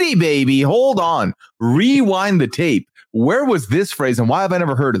like, titty baby, hold on. Rewind the tape. Where was this phrase and why have I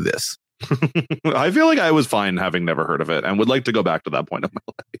never heard of this? I feel like I was fine having never heard of it and would like to go back to that point of my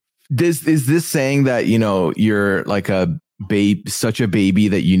life. Is this saying that, you're like a babe, such a baby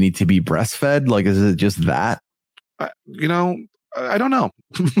that you need to be breastfed? Like, is it just that? I don't know.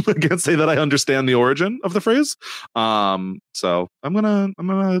 I can't say that I understand the origin of the phrase. So I'm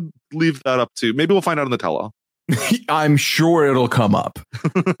gonna leave that up to, maybe we'll find out in the tell-all. I'm sure it'll come up.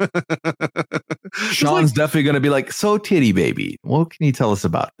 Sean's definitely going to be like, so titty baby, what can you tell us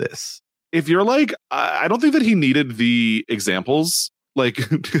about this? If you're like, I don't think that he needed the examples. Like,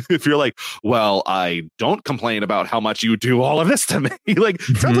 if you're like, well, I don't complain about how much you do all of this to me. Like,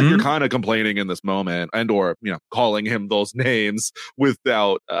 sounds like you're kind of complaining in this moment, and or calling him those names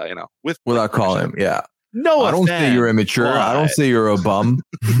without without calling him. Yeah. No, I don't say you're immature. But I don't say you're a bum.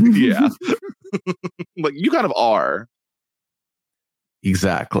 Yeah. Like you kind of are.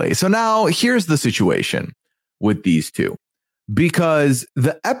 Exactly. So now here's the situation with these two, because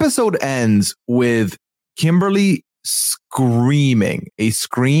the episode ends with Kimberly screaming, a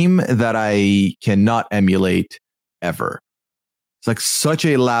scream that I cannot emulate ever. It's like such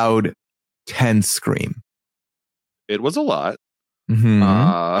a loud, tense scream. It was a lot.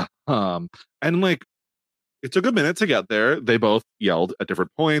 Mm-hmm. And like, it took a minute to get there. They both yelled at different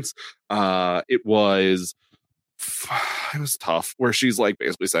points. It was tough, where she's like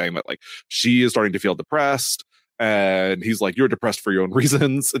basically saying that like she is starting to feel depressed, and he's like, you're depressed for your own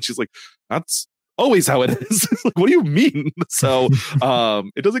reasons. And she's like, that's always how it is. Like, what do you mean? So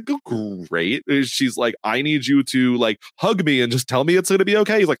it doesn't go great. She's like, I need you to like hug me and just tell me it's gonna be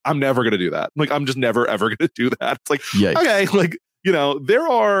okay. He's like, I'm never gonna do that. Like, I'm just never ever gonna do that. It's like, yikes. Okay, like, there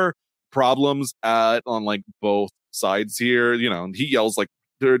are problems on like both sides here. He yells like,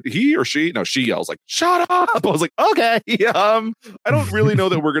 she yells like, shut up. I was like, okay. I don't really know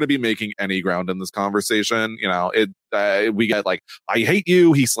that we're going to be making any ground in this conversation. We get like, I hate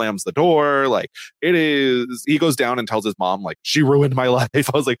you. He slams the door. Like, he goes down and tells his mom, like, she ruined my life.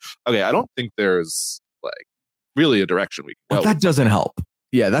 I was like, okay, I don't think there's like really a direction we can go. That doesn't help.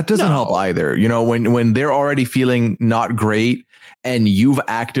 Yeah, that doesn't help either. When they're already feeling not great and you've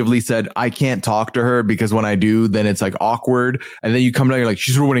actively said, I can't talk to her because when I do, then it's like awkward. And then you come down, you're like,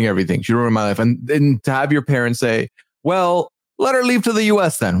 she's ruining everything. She ruined my life. And then to have your parents say, well, let her leave to the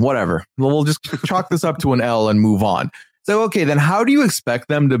US then, whatever. We'll just chalk this up to an L and move on. So, okay, then how do you expect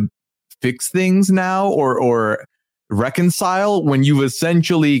them to fix things now or reconcile when you've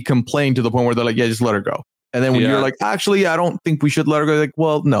essentially complained to the point where they're like, yeah, just let her go. And then when you're like, actually, I don't think we should let her go. Like,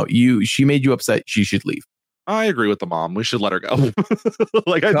 well, no, she made you upset. She should leave. I agree with the mom. We should let her go.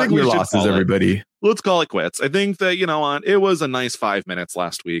 Like, I Cut think we your should losses, everybody. Let's call it quits. I think that, it was a nice 5 minutes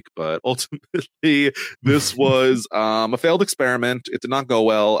last week, but ultimately this was a failed experiment. It did not go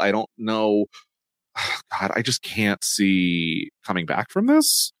well. I don't know. God, I just can't see coming back from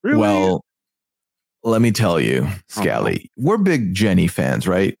this. Really? Well, let me tell you, Scally, we're big Jenny fans,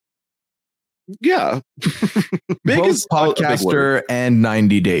 right? Yeah. Both podcaster and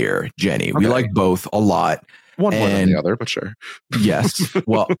 90 Dayer Jenny. We like both a lot. One more than the other, but sure. Yes.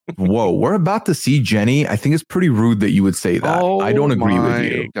 Well, whoa, we're about to see Jenny. I think it's pretty rude that you would say that. I don't agree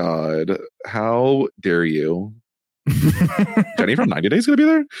with you. God, how dare you? Jenny from 90 Days gonna be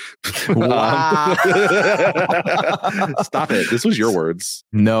there? Wow. Stop it. This was your words.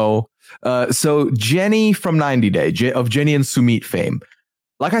 No. So Jenny from 90 Day, of Jenny and Sumit fame.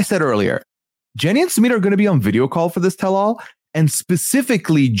 Like I said earlier, Jenny and Sumit are going to be on video call for this tell-all. And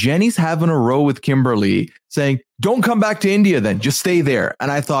specifically, Jenny's having a row with Kimberly saying, don't come back to India then, just stay there.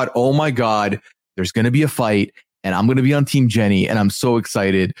 And I thought, oh my God, there's going to be a fight and I'm going to be on Team Jenny. And I'm so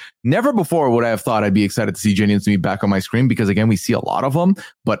excited. Never before would I have thought I'd be excited to see Jenny and Sumit back on my screen because, again, we see a lot of them,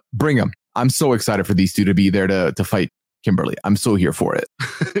 but bring them. I'm so excited for these two to be there to fight Kimberly. I'm so here for it.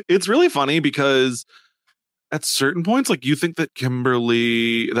 It's really funny because at certain points, like you think that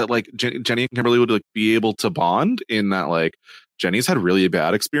Kimberly, that like Jenny and Kimberly would like be able to bond in that like Jenny's had really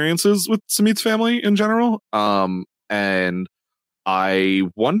bad experiences with Sumit's family in general. And I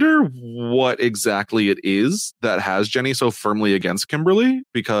wonder what exactly it is that has Jenny so firmly against Kimberly,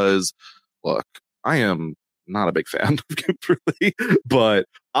 because look, I am not a big fan of Kimberly, but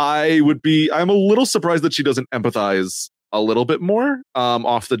I'm a little surprised that she doesn't empathize a little bit more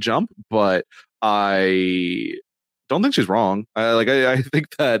off the jump, but I don't think she's wrong. I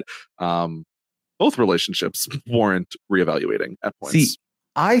think that both relationships warrant reevaluating at points. See,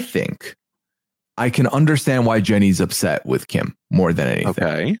 I think I can understand why Jenny's upset with Kim more than anything.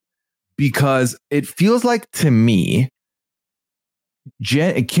 Okay. Because it feels like to me,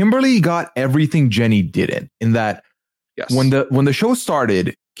 Kimberly got everything Jenny didn't, in that when the show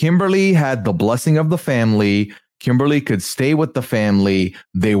started, Kimberly had the blessing of the family. Kimberly could stay with the family.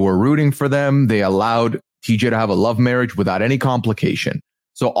 They were rooting for them. They allowed TJ to have a love marriage without any complication.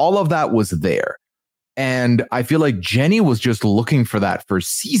 So all of that was there. And I feel like Jenny was just looking for that for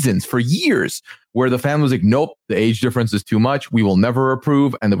seasons, for years, where the family was like, nope, the age difference is too much. We will never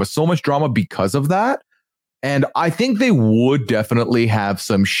approve. And there was so much drama because of that. And I think they would definitely have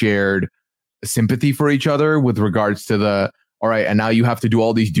some shared sympathy for each other with regards to all right, and now you have to do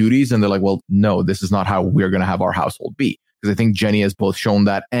all these duties. And they're like, well, no, this is not how we're going to have our household be. Because I think Jenny has both shown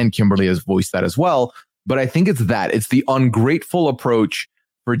that and Kimberly has voiced that as well. But I think it's the ungrateful approach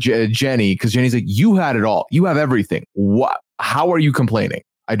for Jenny, because Jenny's like, you had it all. You have everything. What? How are you complaining?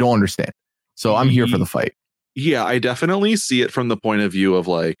 I don't understand. So I'm here for the fight. Yeah, I definitely see it from the point of view of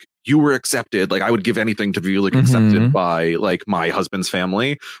like, you were accepted. Like, I would give anything to be like accepted by like my husband's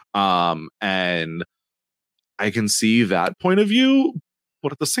family. And I can see that point of view.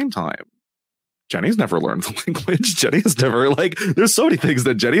 But at the same time, Jenny's never learned the language. Jenny has never, like, there's so many things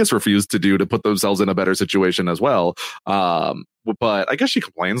that Jenny has refused to do to put themselves in a better situation as well. But I guess she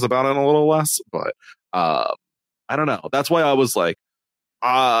complains about it a little less. But I don't know. That's why I was like,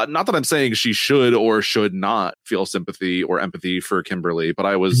 not that I'm saying she should or should not feel sympathy or empathy for Kimberly, but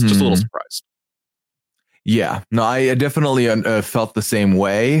I was just a little surprised. Yeah, no, I definitely felt the same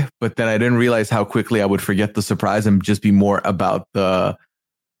way, but then I didn't realize how quickly I would forget the surprise and just be more about the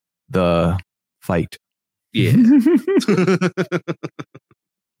fight. Yeah.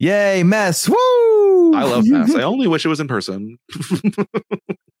 Yay, mess. Woo! I love mess. I only wish it was in person.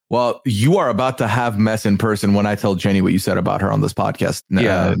 Well, you are about to have mess in person when I tell Jenny what you said about her on this podcast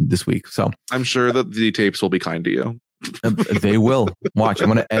this week. So I'm sure that the tapes will be kind to you. They will. Watch. I'm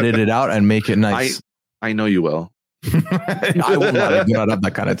going to edit it out and make it nice. I know you will. I will not. I do not have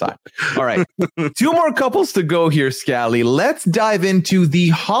that kind of time. All right. 2 more couples to go here, Scally. Let's dive into the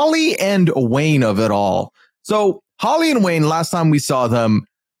Holly and Wayne of it all. So Holly and Wayne, last time we saw them,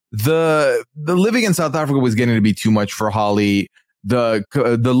 the living in South Africa was getting to be too much for Holly. The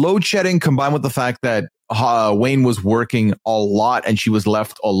load shedding combined with the fact that Wayne was working a lot and she was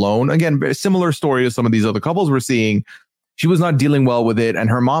left alone. Again, very similar story to some of these other couples we're seeing. She was not dealing well with it, and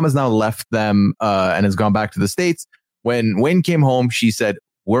her mom has now left them and has gone back to the States. When Wayne came home, she said,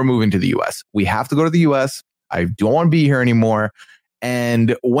 we're moving to the U.S. We have to go to the U.S. I don't want to be here anymore.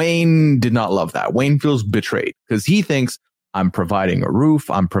 And Wayne did not love that. Wayne feels betrayed because he thinks, I'm providing a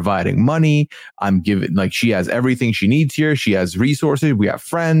roof. I'm providing money. I'm giving, like, she has everything she needs here. She has resources. We have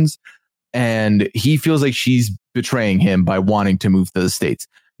friends. And he feels like she's betraying him by wanting to move to the States.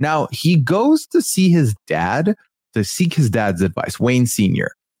 Now, he goes to see his dad to seek his dad's advice, Wayne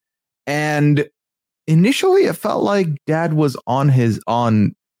Sr. And initially it felt like dad was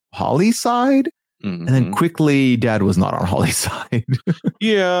on Holly's side. And then quickly dad was not on Holly's side.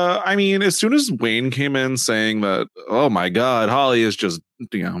 Yeah. I mean, as soon as Wayne came in saying that, oh my God, Holly is just,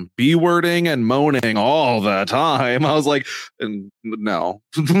 B-wording and moaning all the time, I was like, no,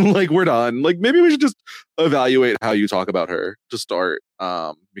 like, we're done. Like, maybe we should just evaluate how you talk about her to start,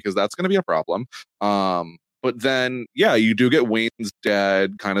 because that's going to be a problem. But then, yeah, you do get Wayne's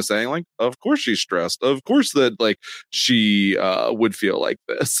dad kind of saying like, of course she's stressed. Of course that like she would feel like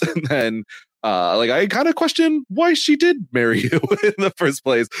this. And then like I kind of question why she did marry you in the first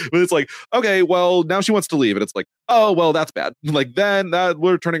place. But it's like, okay, well, now she wants to leave. And it's like, oh, well, that's bad. Like then that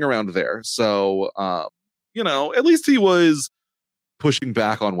we're turning around there. So, you know, at least he was pushing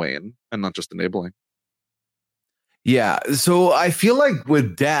back on Wayne and not just enabling. Yeah. So I feel like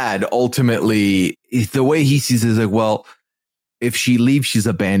with dad, ultimately, the way he sees it is like, well, if she leaves, she's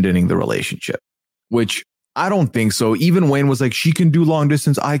abandoning the relationship, which I don't think so. Even Wayne was like, she can do long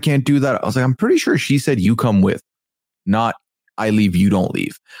distance. I can't do that. I was like, I'm pretty sure she said you come with, not I leave, you don't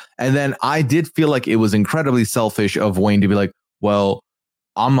leave. And then I did feel like it was incredibly selfish of Wayne to be like, well,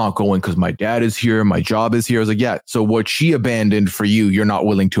 I'm not going because my dad is here. My job is here. I was like, yeah. So what she abandoned for you, you're not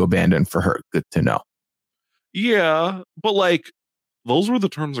willing to abandon for her. Good to know. Yeah, but like those were the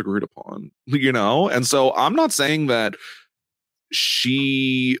terms agreed upon, you know? And so I'm not saying that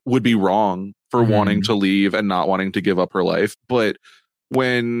she would be wrong for wanting to leave and not wanting to give up her life. But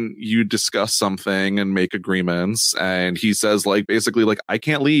when you discuss something and make agreements and he says like, basically like, I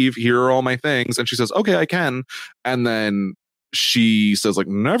can't leave. Here are all my things. And she says, okay, I can. And then she says like,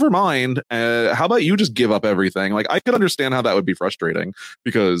 never mind. How about you just give up everything? Like I could understand how that would be frustrating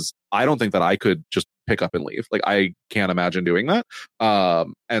because I don't think that I could just pick up and leave. Like I can't imagine doing that.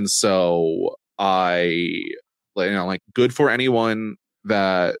 And so like good for anyone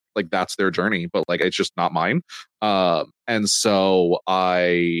that like that's their journey, but like it's just not mine. And so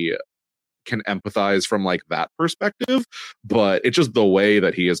I can empathize from like that perspective, but it's just the way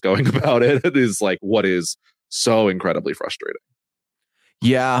that he is going about it is like what is so incredibly frustrating.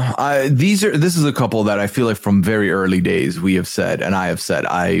 Yeah, this is a couple that I feel like from very early days we have said, and I have said,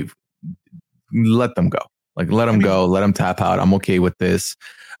 I let them go. Like, let them go, let them tap out. I'm okay with this.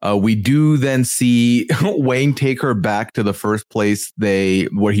 We do then see Wayne take her back to the first place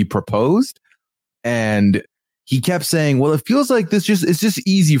where he proposed, and he kept saying, well, it feels like it's just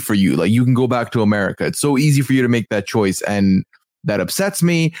easy for you. Like you can go back to America. It's so easy for you to make that choice. And that upsets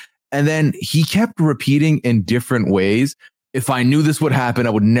me. And then he kept repeating in different ways. If I knew this would happen, I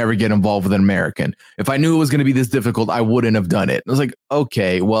would never get involved with an American. If I knew it was going to be this difficult, I wouldn't have done it. I was like,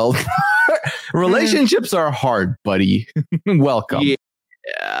 okay, well, relationships are hard, buddy. Welcome.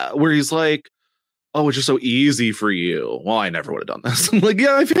 Yeah, where he's like, oh, it's just so easy for you. Well, I never would have done this. Like,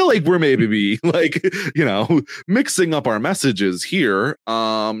 yeah, I feel like we're maybe like, you know, mixing up our messages here.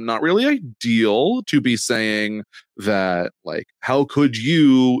 Not really ideal to be saying that, like, how could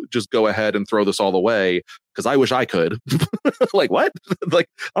you just go ahead and throw this all away? Because I wish I could. Like, what? Like,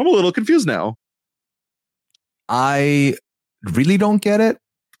 I'm a little confused now. I really don't get it.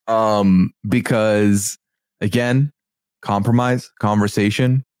 Because again,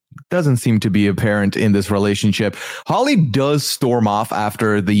 conversation doesn't seem to be apparent in this relationship. Holly does storm off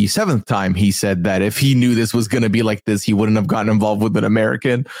after the 7th time he said that if he knew this was going to be like this, he wouldn't have gotten involved with an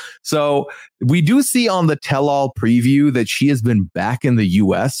American. So we do see on the tell-all preview that she has been back in the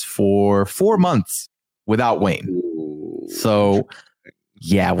US for 4 months without Wayne. Ooh. So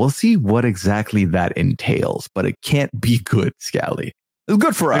yeah, we'll see what exactly that entails, but it can't be good, Scally. It's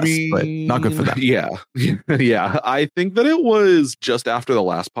good for us, but not good for them. Yeah. Yeah. I think that it was just after the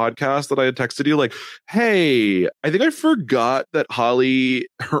last podcast that I had texted you like, hey, I think I forgot that Holly,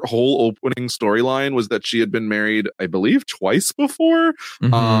 her whole opening storyline was that she had been married, I believe, twice before.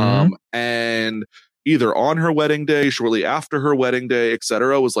 And either on her wedding day, shortly after her wedding day,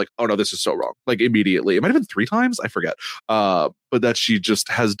 etc., was like, oh no, this is so wrong. Like immediately. It might have been 3 times. I forget. But that she just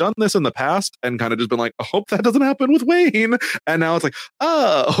has done this in the past and kind of just been like, I hope that doesn't happen with Wayne. And now it's like,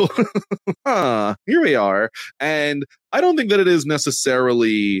 oh, here we are. And I don't think that it is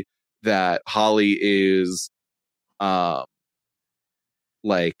necessarily that Holly is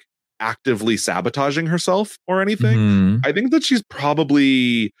like actively sabotaging herself or anything. I think that she's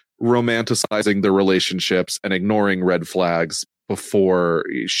probably romanticizing the relationships and ignoring red flags before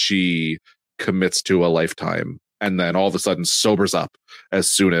she commits to a lifetime and then all of a sudden sobers up as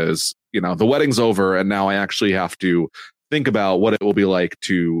soon as, you know, the wedding's over and now I actually have to think about what it will be like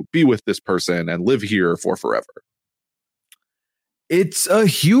to be with this person and live here for forever. It's a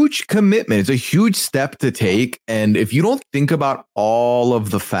huge commitment. It's a huge step to take. And if you don't think about all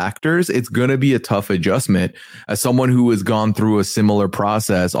of the factors, it's going to be a tough adjustment. As someone who has gone through a similar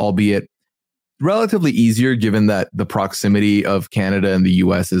process, albeit relatively easier, given that the proximity of Canada and the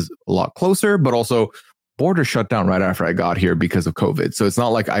US is a lot closer, but also border shut down right after I got here because of COVID. So it's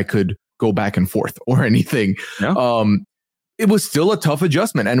not like I could go back and forth or anything. Yeah. It was still a tough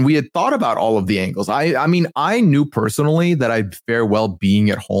adjustment. And we had thought about all of the angles. I mean, I knew personally that I'd fare well being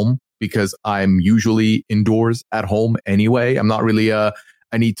at home because I'm usually indoors at home anyway. I'm not really I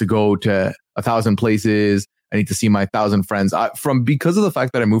need to go to 1,000 places. I need to see my 1,000 friends. Because of the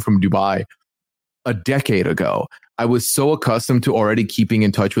fact that I moved from Dubai a decade ago, I was so accustomed to already keeping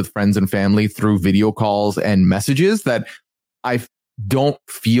in touch with friends and family through video calls and messages that I don't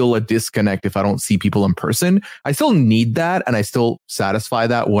feel a disconnect if I don't see people in person. I still need that, and I still satisfy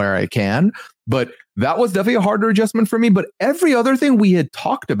that where I can. But that was definitely a harder adjustment for me. But every other thing we had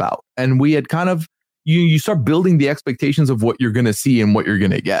talked about, and we had kind of, you start building the expectations of what you're going to see and what you're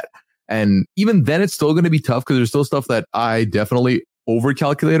going to get. And even then, it's still going to be tough because there's still stuff that I definitely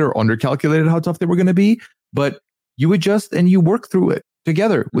overcalculated or undercalculated how tough they were going to be. But you adjust and you work through it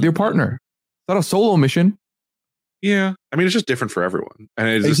together with your partner. It's not a solo mission. Yeah. I mean, it's just different for everyone. And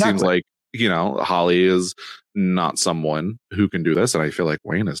it just seems like, Holly is not someone who can do this. And I feel like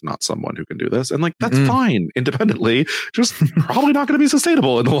Wayne is not someone who can do this. And like, that's fine independently, just probably not going to be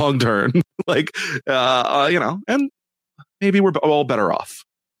sustainable in the long term. And maybe we're all better off.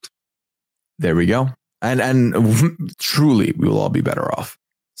 There we go. And truly, we will all be better off.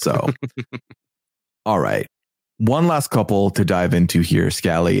 So, all right. One last couple to dive into here,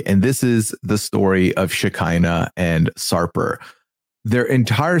 Scally. And this is the story of Shekinah and Sarper. Their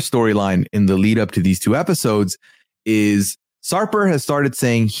entire storyline in the lead up to these two episodes is Sarper has started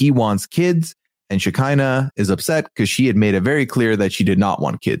saying he wants kids, and Shekinah is upset because she had made it very clear that she did not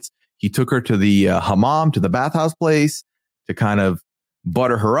want kids. He took her to the hammam, to the bathhouse place, to kind of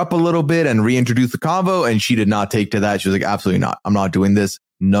butter her up a little bit and reintroduce the convo, and she did not take to that. She was like, absolutely not. I'm not doing this.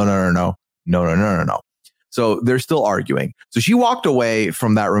 No. So they're still arguing. So she walked away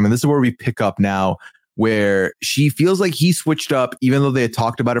from that room, and this is where we pick up now, where she feels like he switched up, even though they had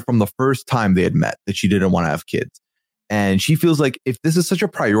talked about it from the first time they had met, that she didn't want to have kids. And she feels like if this is such a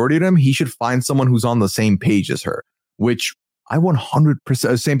priority to him, he should find someone who's on the same page as her, which I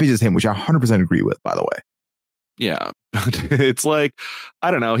 100%, same page as him, which I 100% agree with, by the way. Yeah. It's like, I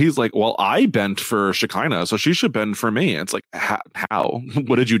don't know. He's like, well, I bent for Shekinah, so she should bend for me. It's like, how?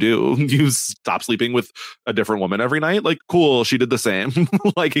 What did you do? You stop sleeping with a different woman every night? Like, cool. She did the same.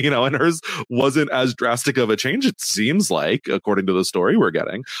 And hers wasn't as drastic of a change, it seems like, according to the story we're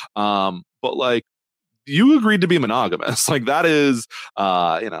getting. But like, you agreed to be monogamous. Like, that is,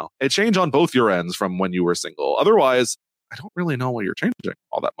 a change on both your ends from when you were single. Otherwise, I don't really know what you're changing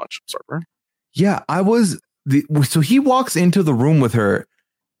all that much, Sarper. Yeah, so he walks into the room with her,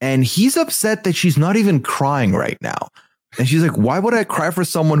 and he's upset that she's not even crying right now. And she's like, why would I cry for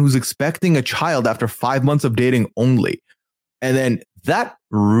someone who's expecting a child after 5 months of dating only? And then that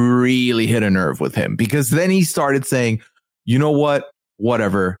really hit a nerve with him, because then he started saying, you know what?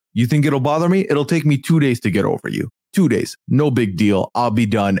 Whatever. You think it'll bother me? It'll take me 2 days to get over you. 2 days. No big deal. I'll be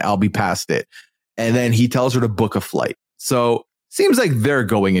done. I'll be past it. And then he tells her to book a flight. So seems like they're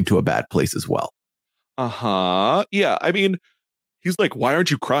going into a bad place as well. Yeah. I mean, he's like, why aren't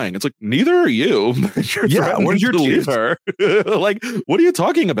you crying? It's like, neither are you. Where's your leave her? Like, what are you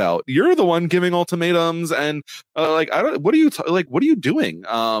talking about? You're the one giving ultimatums, and what are you doing?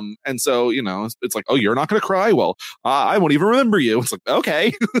 And so, it's like, oh, you're not going to cry? Well, I won't even remember you. It's like,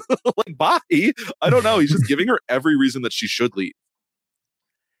 okay, like, bye. I don't know. He's just giving her every reason that she should leave.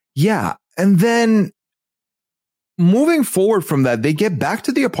 Yeah. And then moving forward from that, they get back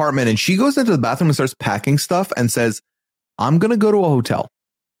to the apartment, and she goes into the bathroom and starts packing stuff and says, I'm going to go to a hotel.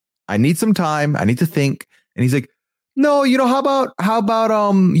 I need some time. I need to think. And he's like, no, how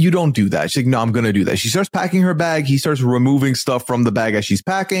about you don't do that? She's like, no, I'm going to do that. She starts packing her bag. He starts removing stuff from the bag as she's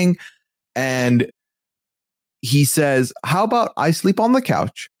packing. And he says, how about I sleep on the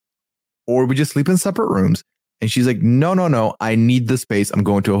couch, or we just sleep in separate rooms? And she's like, no. I need the space. I'm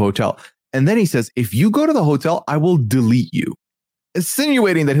going to a hotel. And then he says, if you go to the hotel, I will delete you,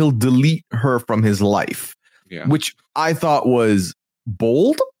 insinuating that he'll delete her from his life, which I thought was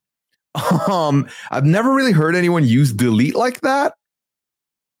bold. I've never really heard anyone use delete like that.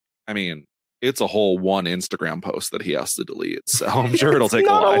 I mean, it's a whole one Instagram post that he has to delete, so I'm sure it'll take a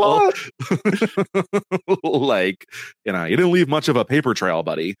while. Like, you didn't leave much of a paper trail,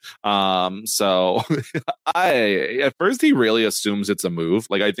 buddy. So at first he really assumes it's a move.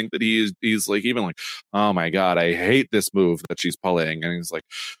 Like, I think that he's like, even like, oh my God, I hate this move that she's pulling. And he's like,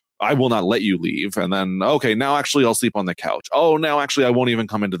 I will not let you leave. And then, okay, now actually I'll sleep on the couch. Oh, now actually I won't even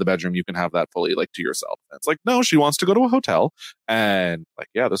come into the bedroom. You can have that fully like to yourself. And it's like, no, she wants to go to a hotel. And like,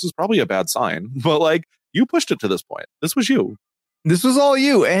 yeah, this is probably a bad sign, but like, you pushed it to this point. This was you. This was all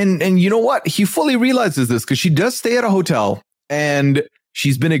you. And you know what? He fully realizes this, because she does stay at a hotel, and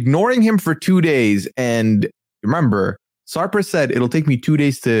she's been ignoring him for 2 days. And remember, Sarper said, it'll take me 2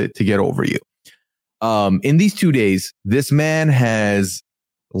 days to get over you. In these 2 days, this man has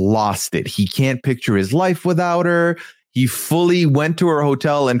lost it. He can't picture his life without her. He fully went to her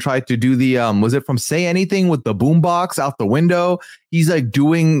hotel and tried to do the, was it from Say Anything with the boombox out the window? He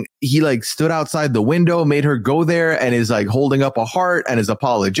stood outside the window, made her go there and is like holding up a heart and is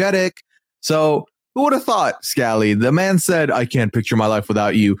apologetic. So who would have thought, Scally? The man said, I can't picture my life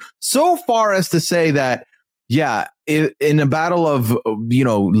without you. So far as to say that, yeah, in a battle of,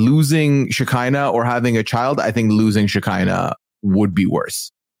 losing Shekinah or having a child, I think losing Shekinah would be worse.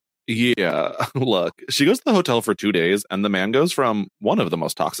 Yeah, look, she goes to the hotel for 2 days and the man goes from one of the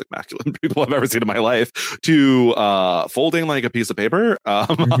most toxic masculine people I've ever seen in my life to folding like a piece of paper.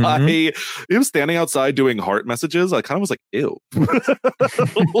 I am standing outside doing heart messages. I kind of was like, ew. This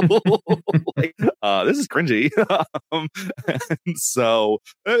is cringy. And so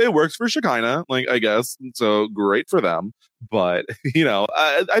it works for Shekinah, I guess. So great for them. But,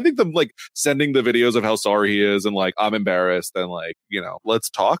 I think them sending the videos of how sorry he is and I'm embarrassed and let's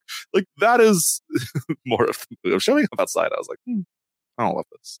talk. That is more of the move. Showing up outside, I was like, I don't love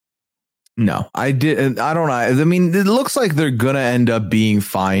this. No, I don't know. I mean, it looks like they're going to end up being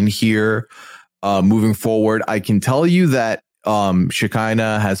fine here moving forward. I can tell you that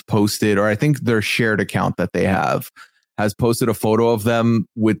Shekinah has posted, or I think their shared account that they have, has posted a photo of them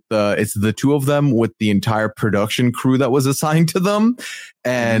with it's the two of them with the entire production crew that was assigned to them.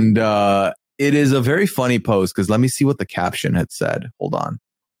 And it is a very funny post because let me see what the caption had said. Hold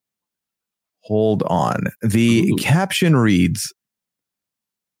on. The caption reads,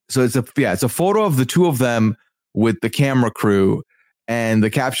 so it's a photo of the two of them with the camera crew. And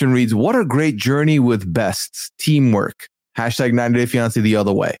the caption reads, what a great journey with bests, teamwork, hashtag 90 Day Fiance the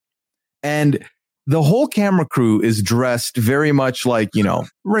other way. And the whole camera crew is dressed very much like,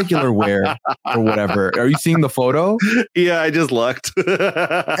 regular wear or whatever. Are you seeing the photo? Yeah, I just looked.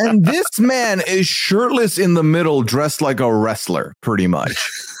 And this man is shirtless in the middle, dressed like a wrestler, pretty much.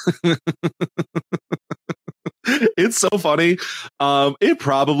 It's so funny. It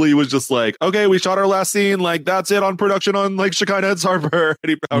probably was just okay, we shot our last scene. That's it on production on Shekinah and Harper. And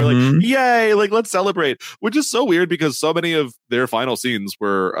he probably yay, let's celebrate. Which is so weird because so many of their final scenes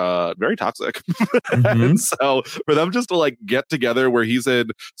were very toxic. And so for them just to get together where he's in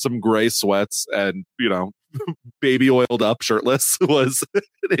some gray sweats and, baby oiled up shirtless was an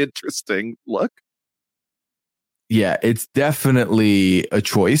interesting look. Yeah, it's definitely a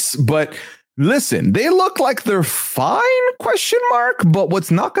choice, but listen, they look like they're fine, ? But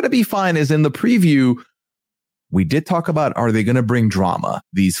what's not going to be fine is in the preview, we did talk about, are they going to bring drama?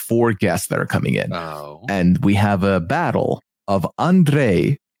 These 4 guests that are coming in. Oh. And we have a battle of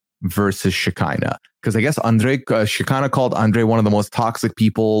Andre versus Shekinah. Because I guess Shekinah called Andre one of the most toxic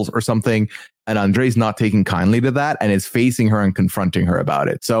people or something. And Andre's not taking kindly to that and is facing her and confronting her about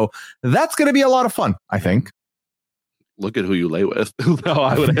it. So that's going to be a lot of fun, I think. Look at who you lay with. How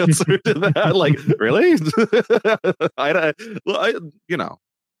I would answer to that. Really?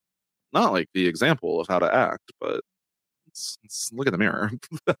 Not the example of how to act, but let's look at the mirror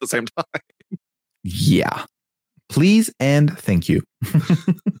at the same time. Yeah. Please and thank you.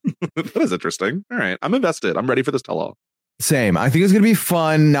 That is interesting. All right. I'm invested. I'm ready for this tell-all. Same. I think it's going to be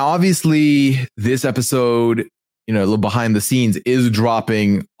fun. Now, obviously, this episode, a little behind the scenes, is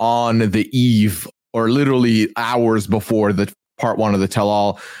dropping on the eve or literally hours before the part 1 of the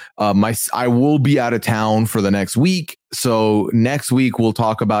tell-all. I will be out of town for the next week. So next week we'll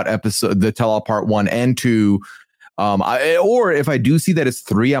talk about the tell-all part 1 and 2. Or if I do see that it's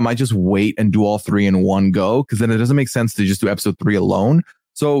 3, I might just wait and do all 3 in one go, because then it doesn't make sense to just do episode 3 alone.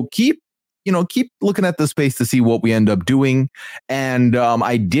 So keep looking at the space to see what we end up doing. And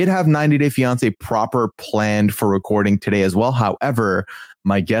I did have 90 Day Fiance proper planned for recording today as well. However,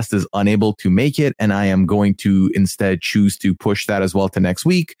 my guest is unable to make it, and I am going to instead choose to push that as well to next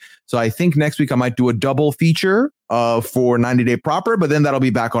week. So I think next week I might do a double feature for 90 Day proper, but then that'll be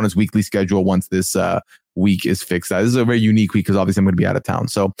back on his weekly schedule once this week is fixed. This is a very unique week because obviously I'm going to be out of town.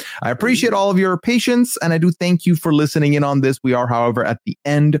 So I appreciate all of your patience, and I do thank you for listening in on this. We are, however, at the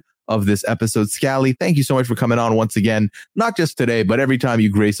end of this episode. Scally, thank you so much for coming on once again, not just today, but every time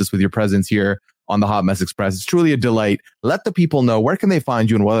you grace us with your presence here on the Hot Mess Express. It's truly a delight. Let the people know, where can they find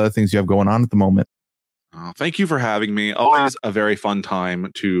you and what other things you have going on at the moment? Thank you for having me. Always a very fun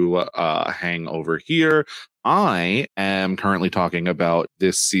time to hang over here. I am currently talking about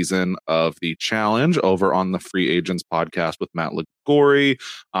this season of The Challenge over on the Free Agents podcast with Matt Ligori.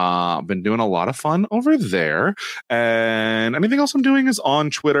 Been doing a lot of fun over there. And anything else I'm doing is on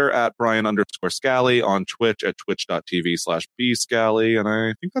Twitter at Brian_Scally, on Twitch at twitch.tv/bscally. And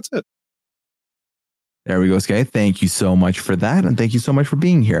I think that's it. There we go, Sky. Thank you so much for that. And thank you so much for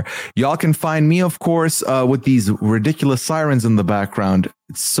being here. Y'all can find me, of course, with these ridiculous sirens in the background.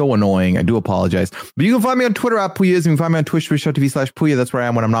 It's so annoying. I do apologize. But you can find me on Twitter at Puya. You can find me on Twitch, twitch.tv/Puya. That's where I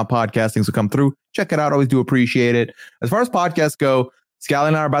am when I'm not podcasting. So come through, check it out. Always do appreciate it. As far as podcasts go, Scally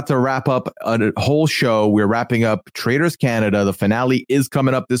and I are about to wrap up a whole show. We're wrapping up Traders Canada. The finale is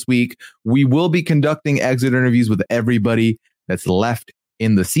coming up this week. We will be conducting exit interviews with everybody that's left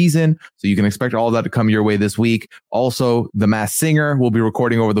in the season. So you can expect all of that to come your way this week. Also, The Masked Singer will be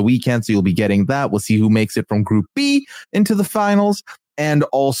recording over the weekend. So you'll be getting that. We'll see who makes it from Group B into the finals. And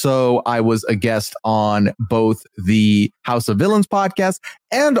also, I was a guest on both the House of Villains podcast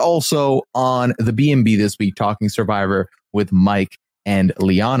and also on the B&B this week, talking Survivor with Mike and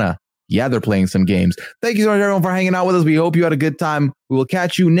Liana. Yeah, they're playing some games. Thank you so much, everyone, for hanging out with us. We hope you had a good time. We will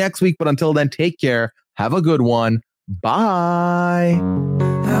catch you next week. But until then, take care. Have a good one. Bye.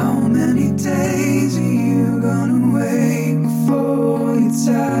 How many days are you gonna wait before you're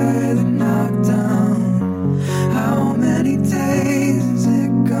tired and knocked down? How many days is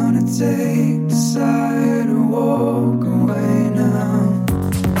it gonna take to decide to walk away now?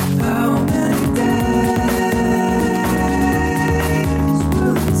 How many days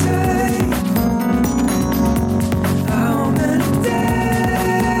will it take? How many days?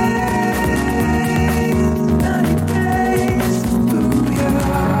 90 days to booyah.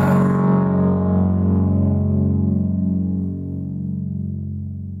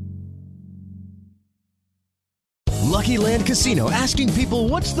 Lucky Land Casino, asking people,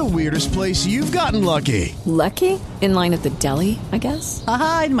 what's the weirdest place you've gotten lucky? Lucky? In line at the deli, I guess?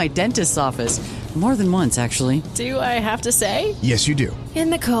 Aha, in my dentist's office. More than once, actually. Do I have to say? Yes, you do. In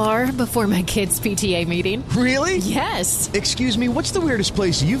the car before my kids' PTA meeting. Really? Yes. Excuse me, what's the weirdest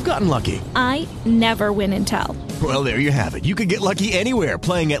place you've gotten lucky? I never win and tell. Well, there you have it. You can get lucky anywhere,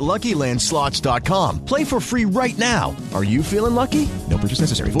 playing at LuckyLandSlots.com. Play for free right now. Are you feeling lucky? No purchase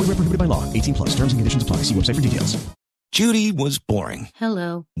necessary. Void where prohibited by law. 18+. Terms and conditions apply. See website for details. Judy was boring.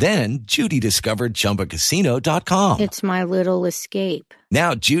 Hello. Then Judy discovered ChumbaCasino.com. It's my little escape.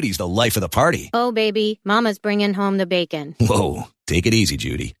 Now Judy's the life of the party. Oh, baby, mama's bringing home the bacon. Whoa, take it easy,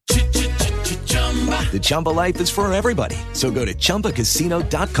 Judy. The Chumba life is for everybody. So go to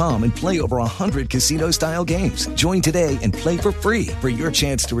ChumbaCasino.com and play over 100 casino-style games. Join today and play for free for your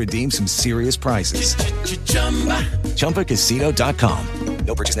chance to redeem some serious prizes. ChumbaCasino.com.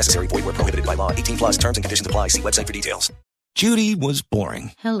 No purchase necessary. Void where prohibited by law. 18+. Terms and conditions apply. See website for details. Judy was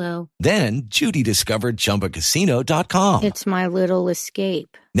boring. Hello. Then Judy discovered ChumbaCasino.com. It's my little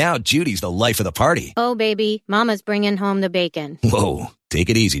escape. Now Judy's the life of the party. Oh, baby, mama's bringing home the bacon. Whoa,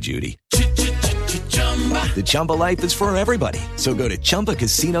 take it easy, Judy. The Chumba life is for everybody. So go to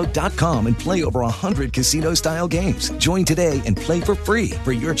ChumbaCasino.com and play over 100 casino-style games. Join today and play for free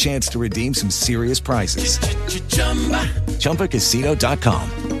for your chance to redeem some serious prizes. ChumbaCasino.com.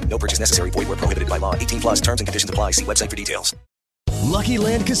 No purchase necessary. Void where prohibited by law. 18+. Terms and conditions apply. See website for details. Lucky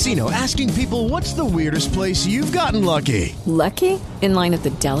Land Casino, asking people, what's the weirdest place you've gotten lucky? Lucky? In line at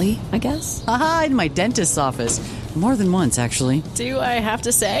the deli, I guess? Aha, in my dentist's office. More than once, actually. Do I have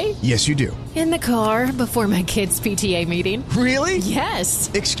to say? Yes, you do. In the car before my kids' PTA meeting. Really? Yes.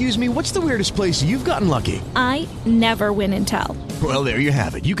 Excuse me, what's the weirdest place you've gotten lucky? I never win and tell. Well, there you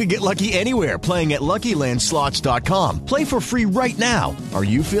have it. You can get lucky anywhere, playing at LuckyLandSlots.com. Play for free right now. Are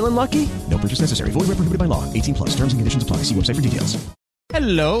you feeling lucky? No purchase necessary. Void where prohibited by law. 18+. Terms and conditions apply. See website for details.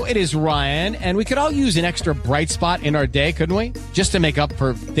 Hello, it is Ryan, and we could all use an extra bright spot in our day, couldn't we? Just to make up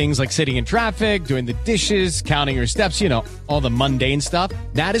for things like sitting in traffic, doing the dishes, counting your steps, you know, all the mundane stuff.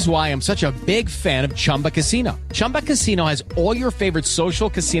 That is why I'm such a big fan of Chumba Casino. Chumba Casino has all your favorite social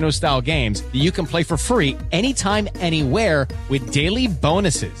casino-style games that you can play for free anytime, anywhere with daily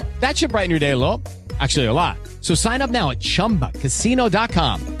bonuses. That should brighten your day a little. Actually, a lot. So sign up now at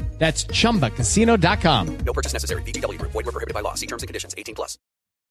ChumbaCasino.com. That's ChumbaCasino.com. No purchase necessary. VGW Group. Void where prohibited by law. See terms and conditions. 18+.